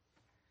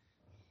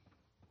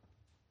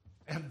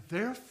 And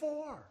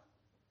therefore,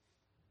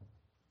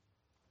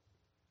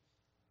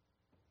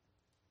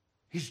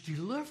 he's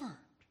delivered.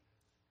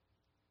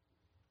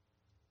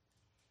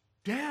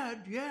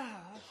 Dead, yes.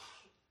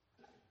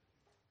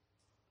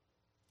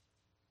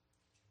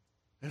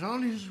 And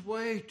on his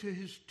way to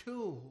his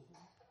tomb,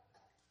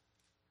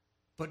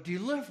 but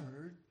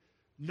delivered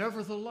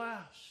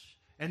nevertheless.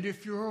 And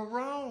if you're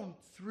around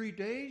 3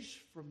 days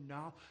from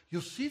now,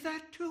 you'll see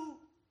that too.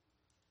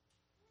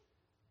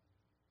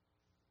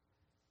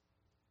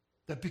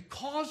 That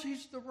because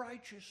he's the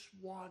righteous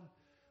one,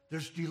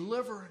 there's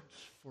deliverance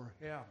for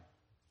him.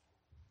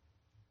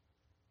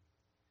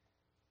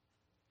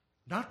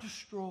 Not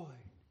destroyed,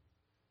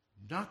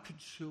 not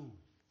consumed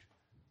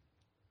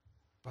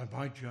by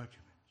my judgments,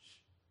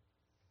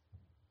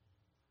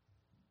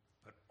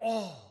 but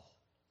all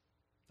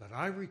that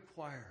I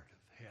required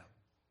of him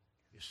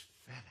is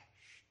finished.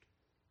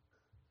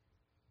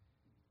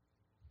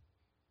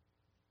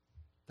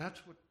 That's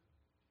what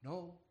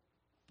no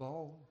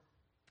bone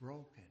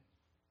broken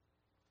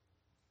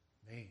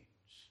means.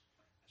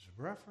 As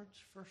a reference,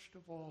 first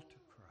of all, to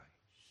Christ,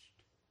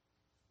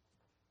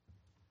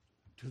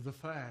 to the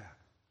fact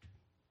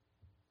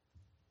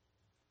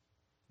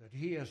that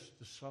he is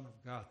the Son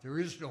of God. There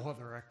is no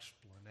other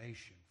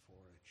explanation for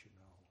it, you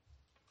know.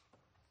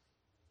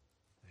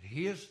 That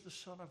he is the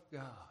Son of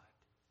God,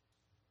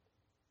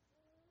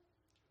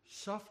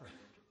 suffered,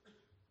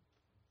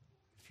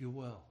 if you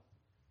will,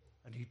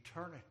 an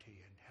eternity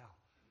in hell.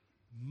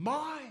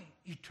 My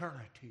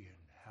eternity in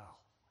hell.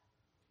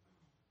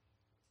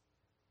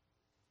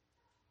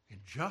 In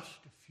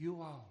just a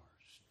few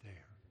hours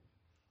there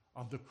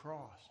on the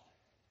cross,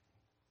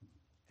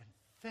 and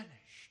finished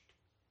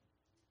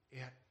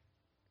it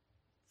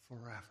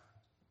forever.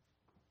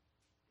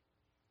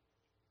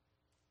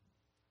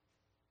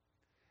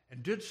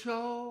 And did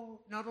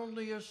so not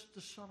only as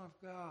the Son of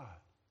God,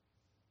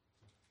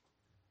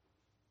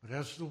 but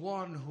as the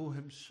one who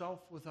himself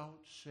without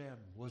sin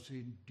was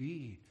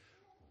indeed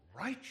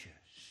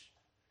righteous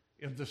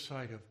in the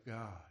sight of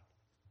God,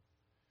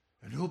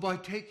 and who by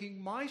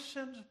taking my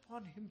sins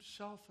upon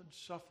himself and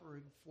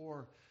suffering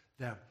for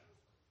them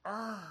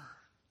earned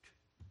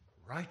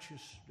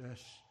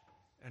righteousness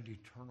and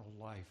eternal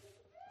life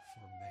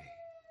for me.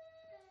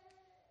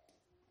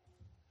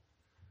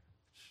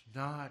 It's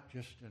not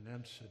just an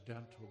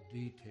incidental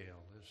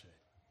detail, is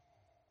it?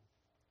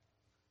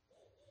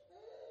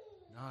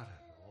 Not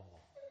at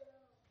all.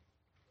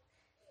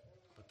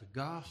 But the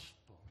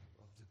gospel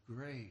of the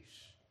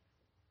grace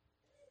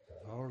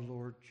of our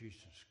Lord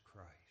Jesus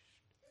Christ,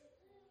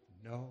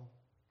 no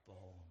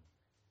bone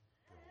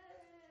broken.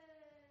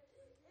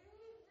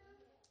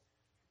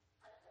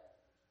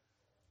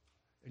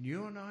 And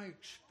you and I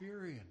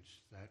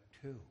experienced that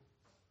too.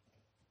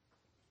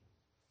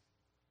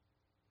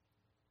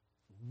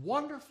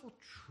 Wonderful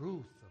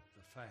truth of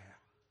the fact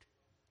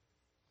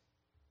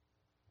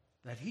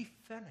that he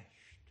finished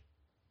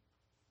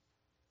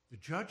the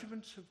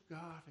judgments of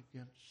God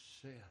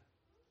against sin.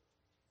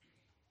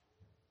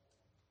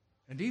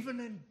 And even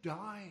in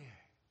dying,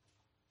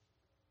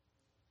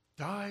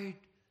 died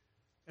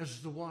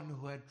as the one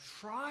who had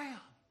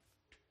triumphed,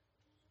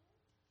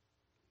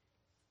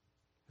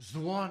 as the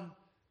one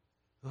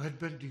who had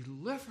been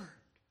delivered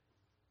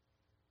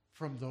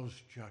from those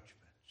judgments.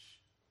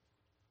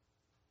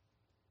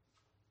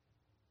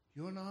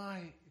 You and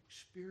I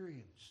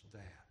experienced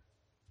that.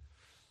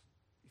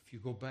 If you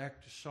go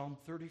back to Psalm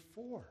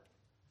 34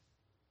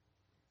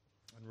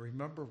 and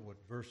remember what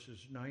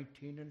verses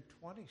 19 and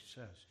 20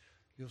 says,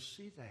 you'll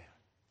see that.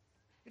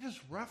 It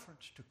is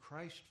reference to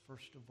Christ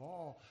first of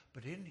all,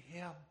 but in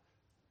him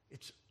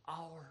it's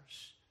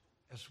ours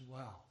as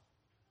well.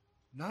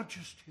 Not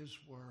just his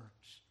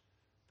words,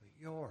 but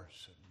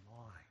yours and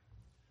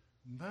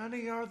mine.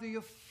 Many are the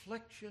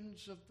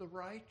afflictions of the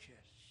righteous.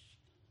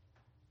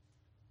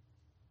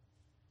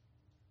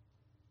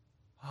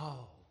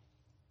 Oh,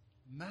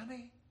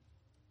 many?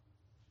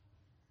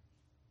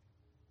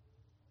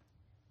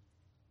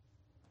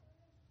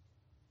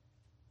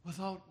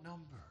 Without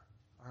number,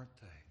 aren't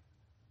they?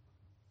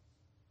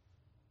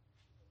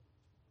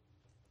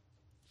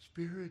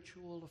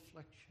 Spiritual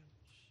afflictions,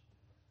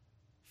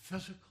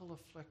 physical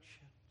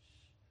afflictions,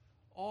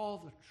 all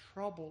the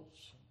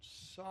troubles and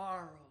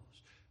sorrows,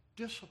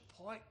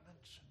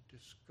 disappointments and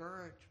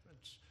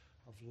discouragements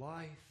of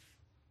life,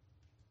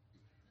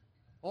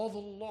 all the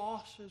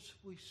losses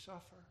we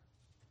suffer.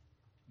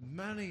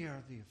 Many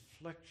are the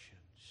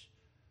afflictions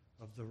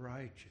of the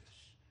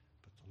righteous,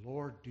 but the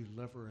Lord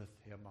delivereth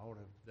him out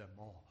of them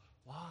all.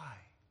 Why?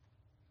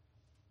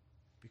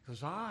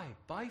 Because I,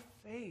 by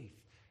faith,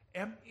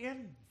 am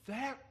in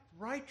that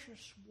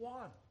righteous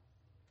one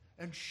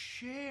and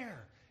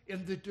share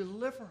in the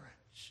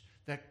deliverance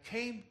that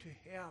came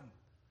to him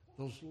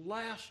those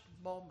last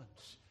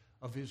moments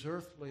of his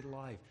earthly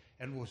life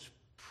and was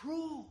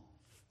proved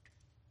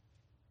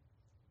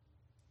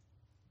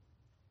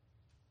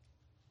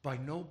by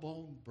no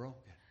bone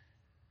broken.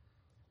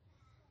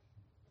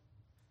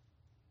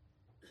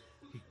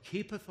 He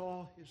keepeth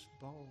all his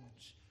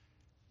bones,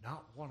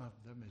 not one of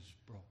them is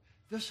broken.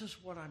 This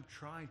is what I'm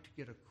trying to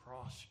get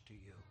across to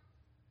you.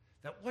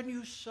 That when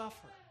you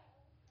suffer,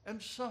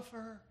 and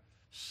suffer,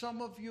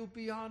 some of you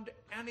beyond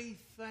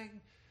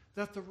anything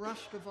that the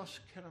rest of us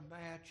can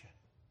imagine,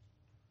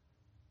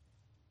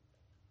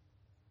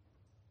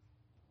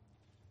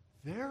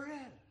 there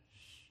is,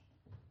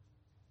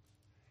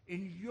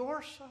 in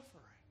your suffering,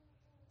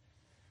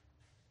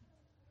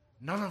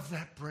 none of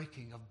that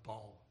breaking of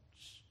bones.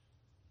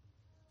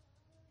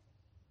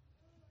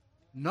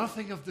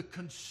 Nothing of the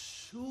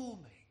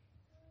consuming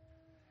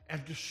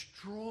and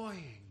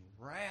destroying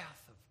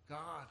wrath of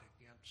God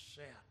against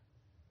sin.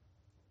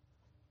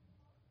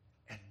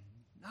 And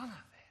none of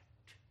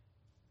it.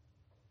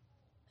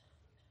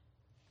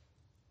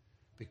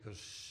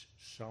 Because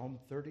Psalm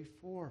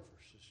 34,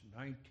 verses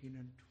 19 and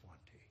 20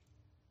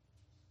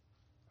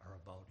 are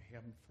about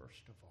him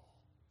first of all.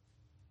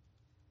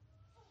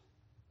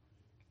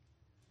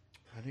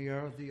 Many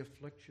are the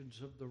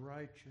afflictions of the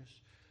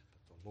righteous,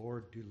 but the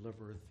Lord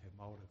delivereth him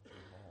out of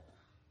them all.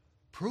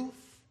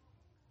 Proof?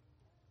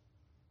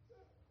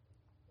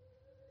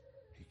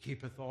 He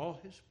keepeth all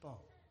his bones.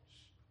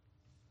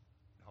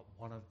 Not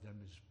one of them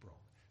is broken.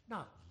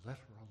 Not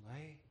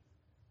literally.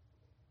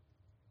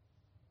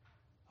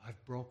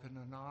 I've broken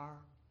an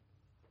arm.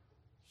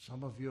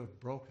 Some of you have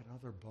broken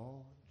other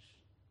bones.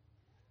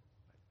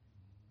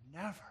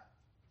 But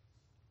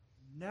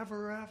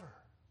never ever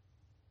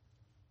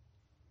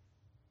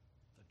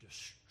the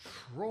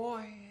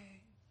destroying,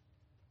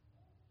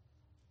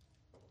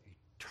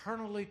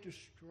 eternally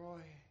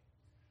destroying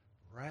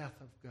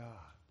wrath of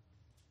God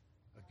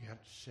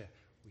against sin.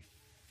 We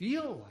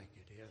feel like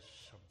it is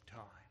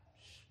sometimes.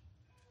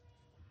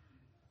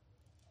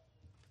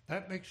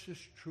 That makes this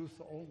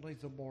truth only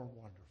the more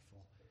wonderful.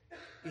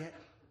 It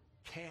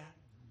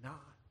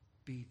cannot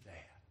be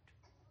that,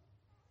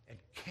 and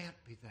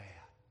can't be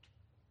that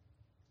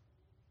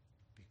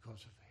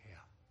because of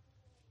him.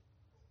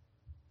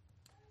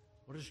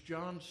 What does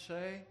John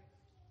say?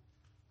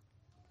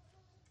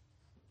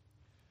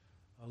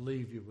 I'll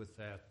leave you with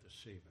that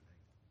this evening.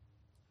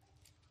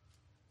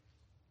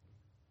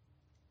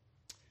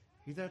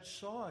 He that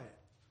saw it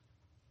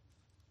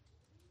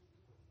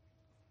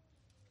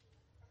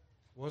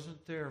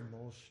wasn't there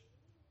most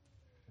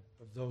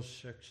of those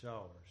 6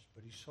 hours,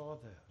 but he saw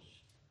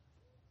this.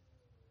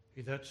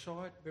 He that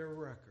saw it bear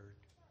record,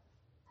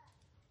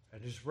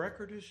 and his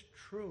record is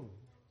true,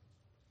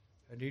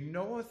 and he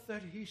knoweth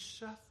that he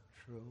saith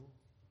true,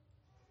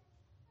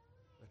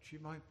 that ye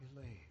might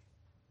believe.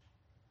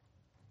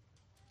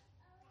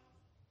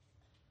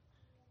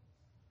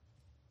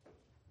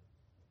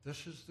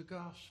 This is the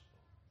gospel.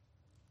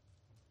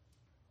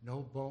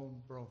 No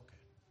bone broken.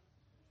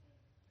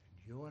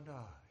 And you and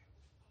I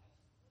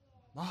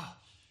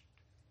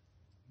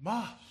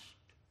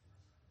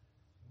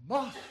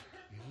must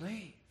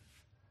believe.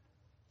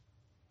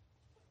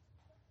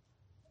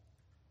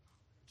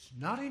 It's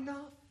not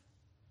enough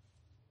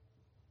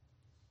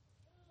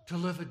to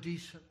live a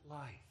decent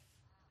life.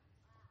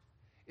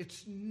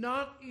 It's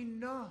not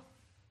enough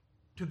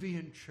to be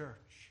in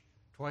church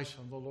twice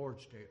on the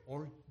Lord's Day,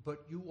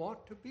 but you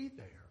ought to be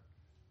there.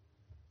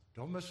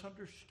 Don't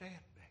misunderstand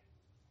me.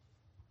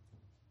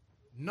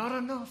 Not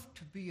enough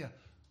to be a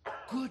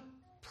good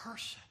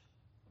person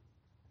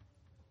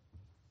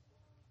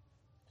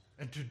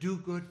and to do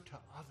good to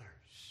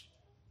others.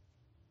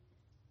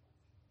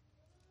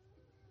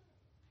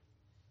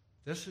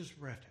 This is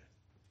written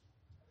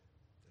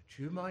that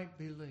you might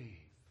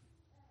believe,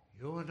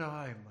 you and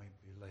I might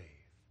believe,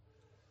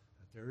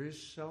 that there is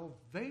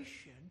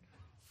salvation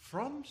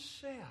from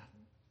sin,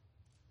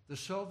 the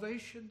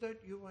salvation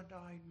that you and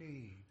I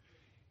need,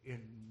 in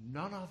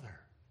none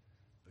other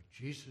but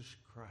Jesus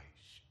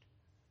Christ,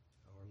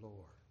 our Lord,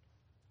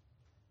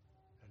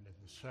 and in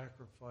the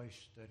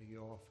sacrifice that he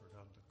offered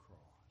on the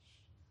cross.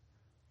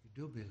 You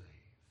do believe,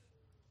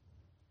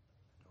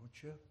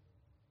 don't you?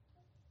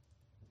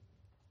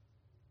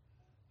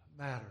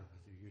 No matter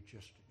whether you're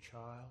just a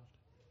child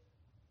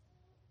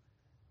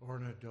or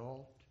an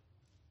adult,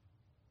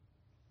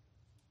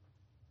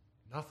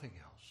 nothing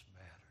else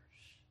matters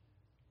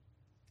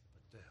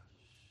but this.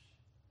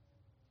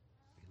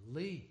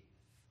 Believe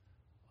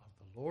on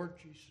the Lord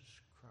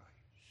Jesus Christ,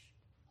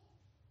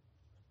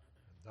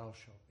 and thou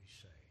shalt be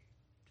saved.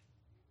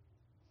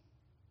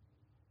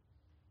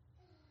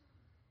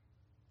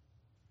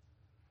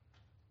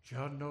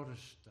 John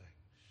noticed things.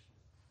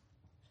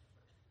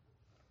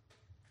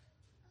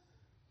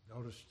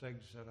 Noticed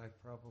things that I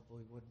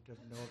probably wouldn't have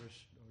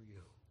noticed, nor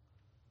you.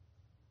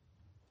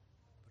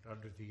 But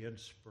under the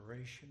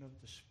inspiration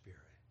of the Spirit,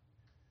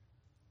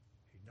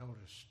 he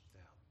noticed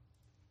them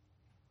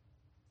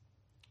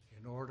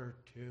in order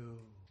to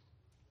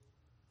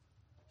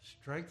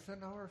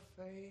strengthen our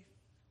faith,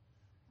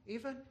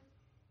 even to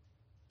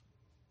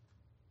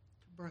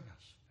bring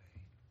us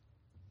faith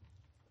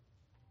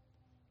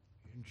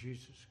in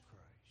Jesus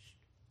Christ,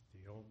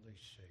 the only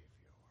Savior.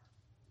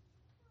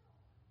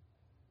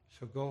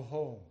 So go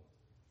home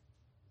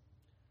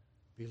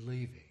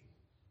believing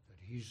that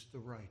he's the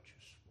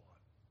righteous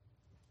one,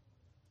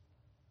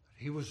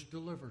 that he was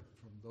delivered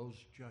from those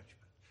judgments,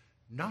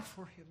 not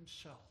for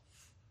himself,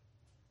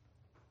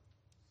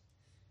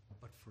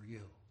 but for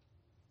you.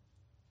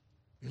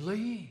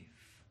 Believe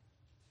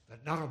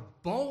that not a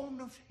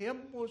bone of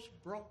him was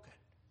broken,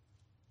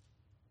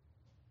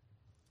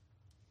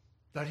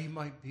 that he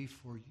might be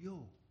for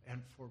you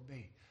and for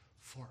me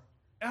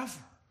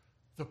forever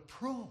the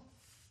proof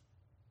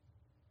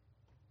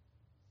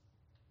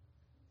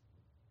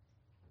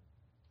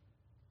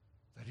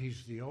that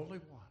he's the only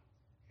one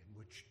in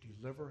which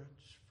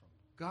deliverance from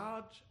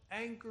God's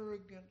anger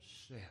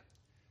against sin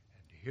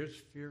and his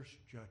fierce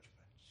judgments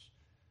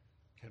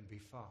can be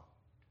found.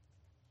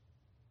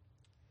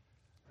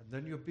 And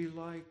then you'll be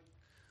like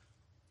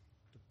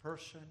the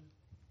person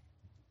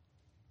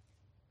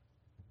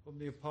whom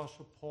the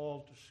Apostle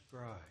Paul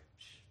describes.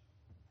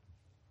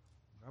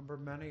 Remember,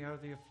 many are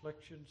the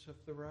afflictions of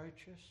the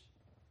righteous.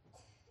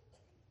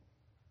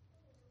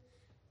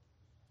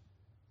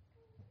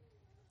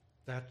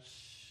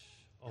 That's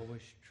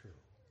always true.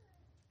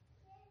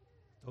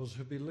 Those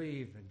who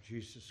believe in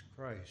Jesus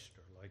Christ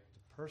are like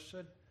the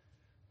person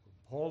whom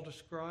Paul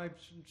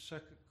describes in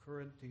 2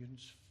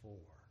 Corinthians 4.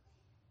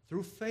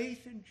 Through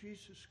faith in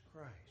Jesus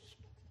Christ,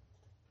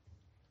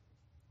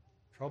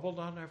 troubled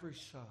on every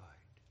side,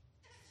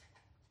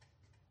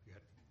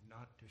 yet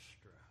not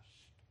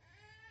distressed,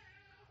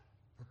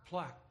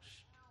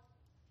 perplexed,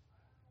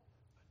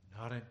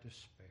 but not in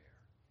despair,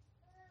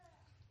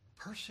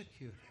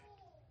 persecuted,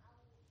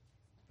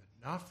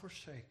 not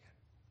forsaken,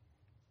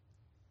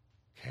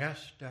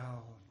 cast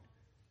down,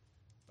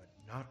 but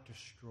not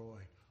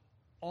destroyed,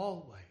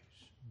 always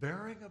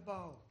bearing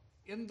about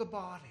in the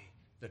body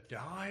the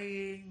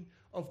dying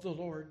of the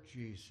Lord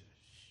Jesus,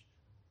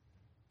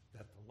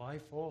 that the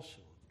life also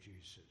of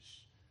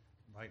Jesus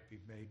might be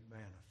made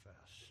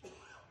manifest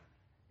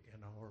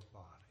in our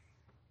body.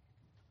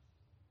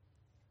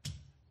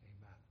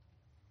 Amen.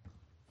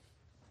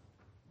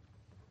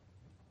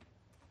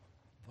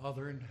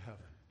 Father in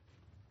heaven,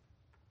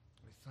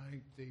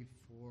 thank thee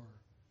for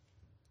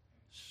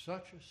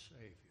such a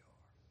Savior.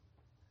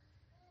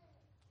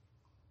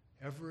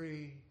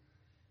 Every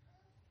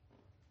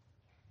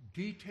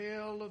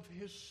detail of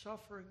his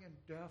suffering and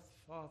death,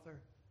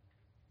 Father,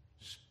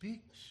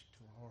 speaks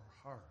to our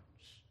hearts.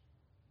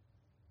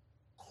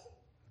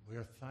 We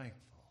are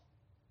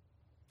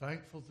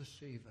thankful this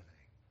evening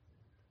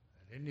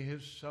that in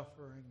his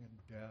suffering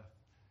and death,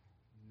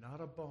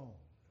 not a bone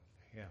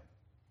of him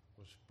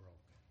was broken.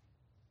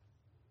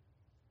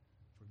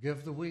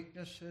 Forgive the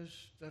weaknesses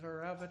that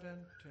are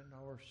evident in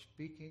our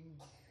speaking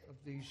of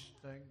these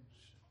things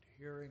and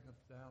hearing of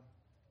them,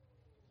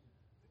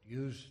 but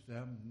use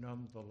them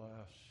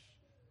nonetheless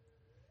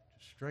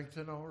to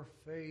strengthen our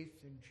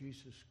faith in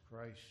Jesus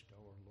Christ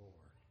our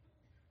Lord,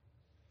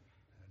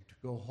 and to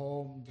go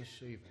home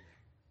this evening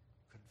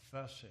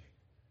confessing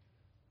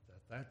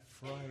that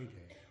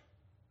Friday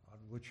on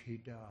which he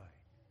died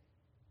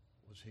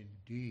was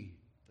indeed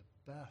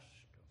the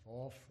best of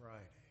all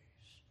Fridays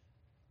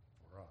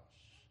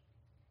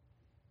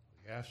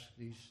We ask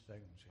these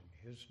things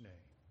in his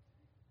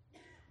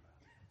name.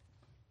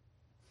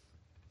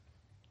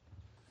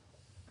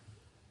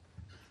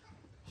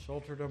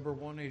 Psalter number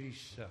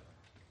 187.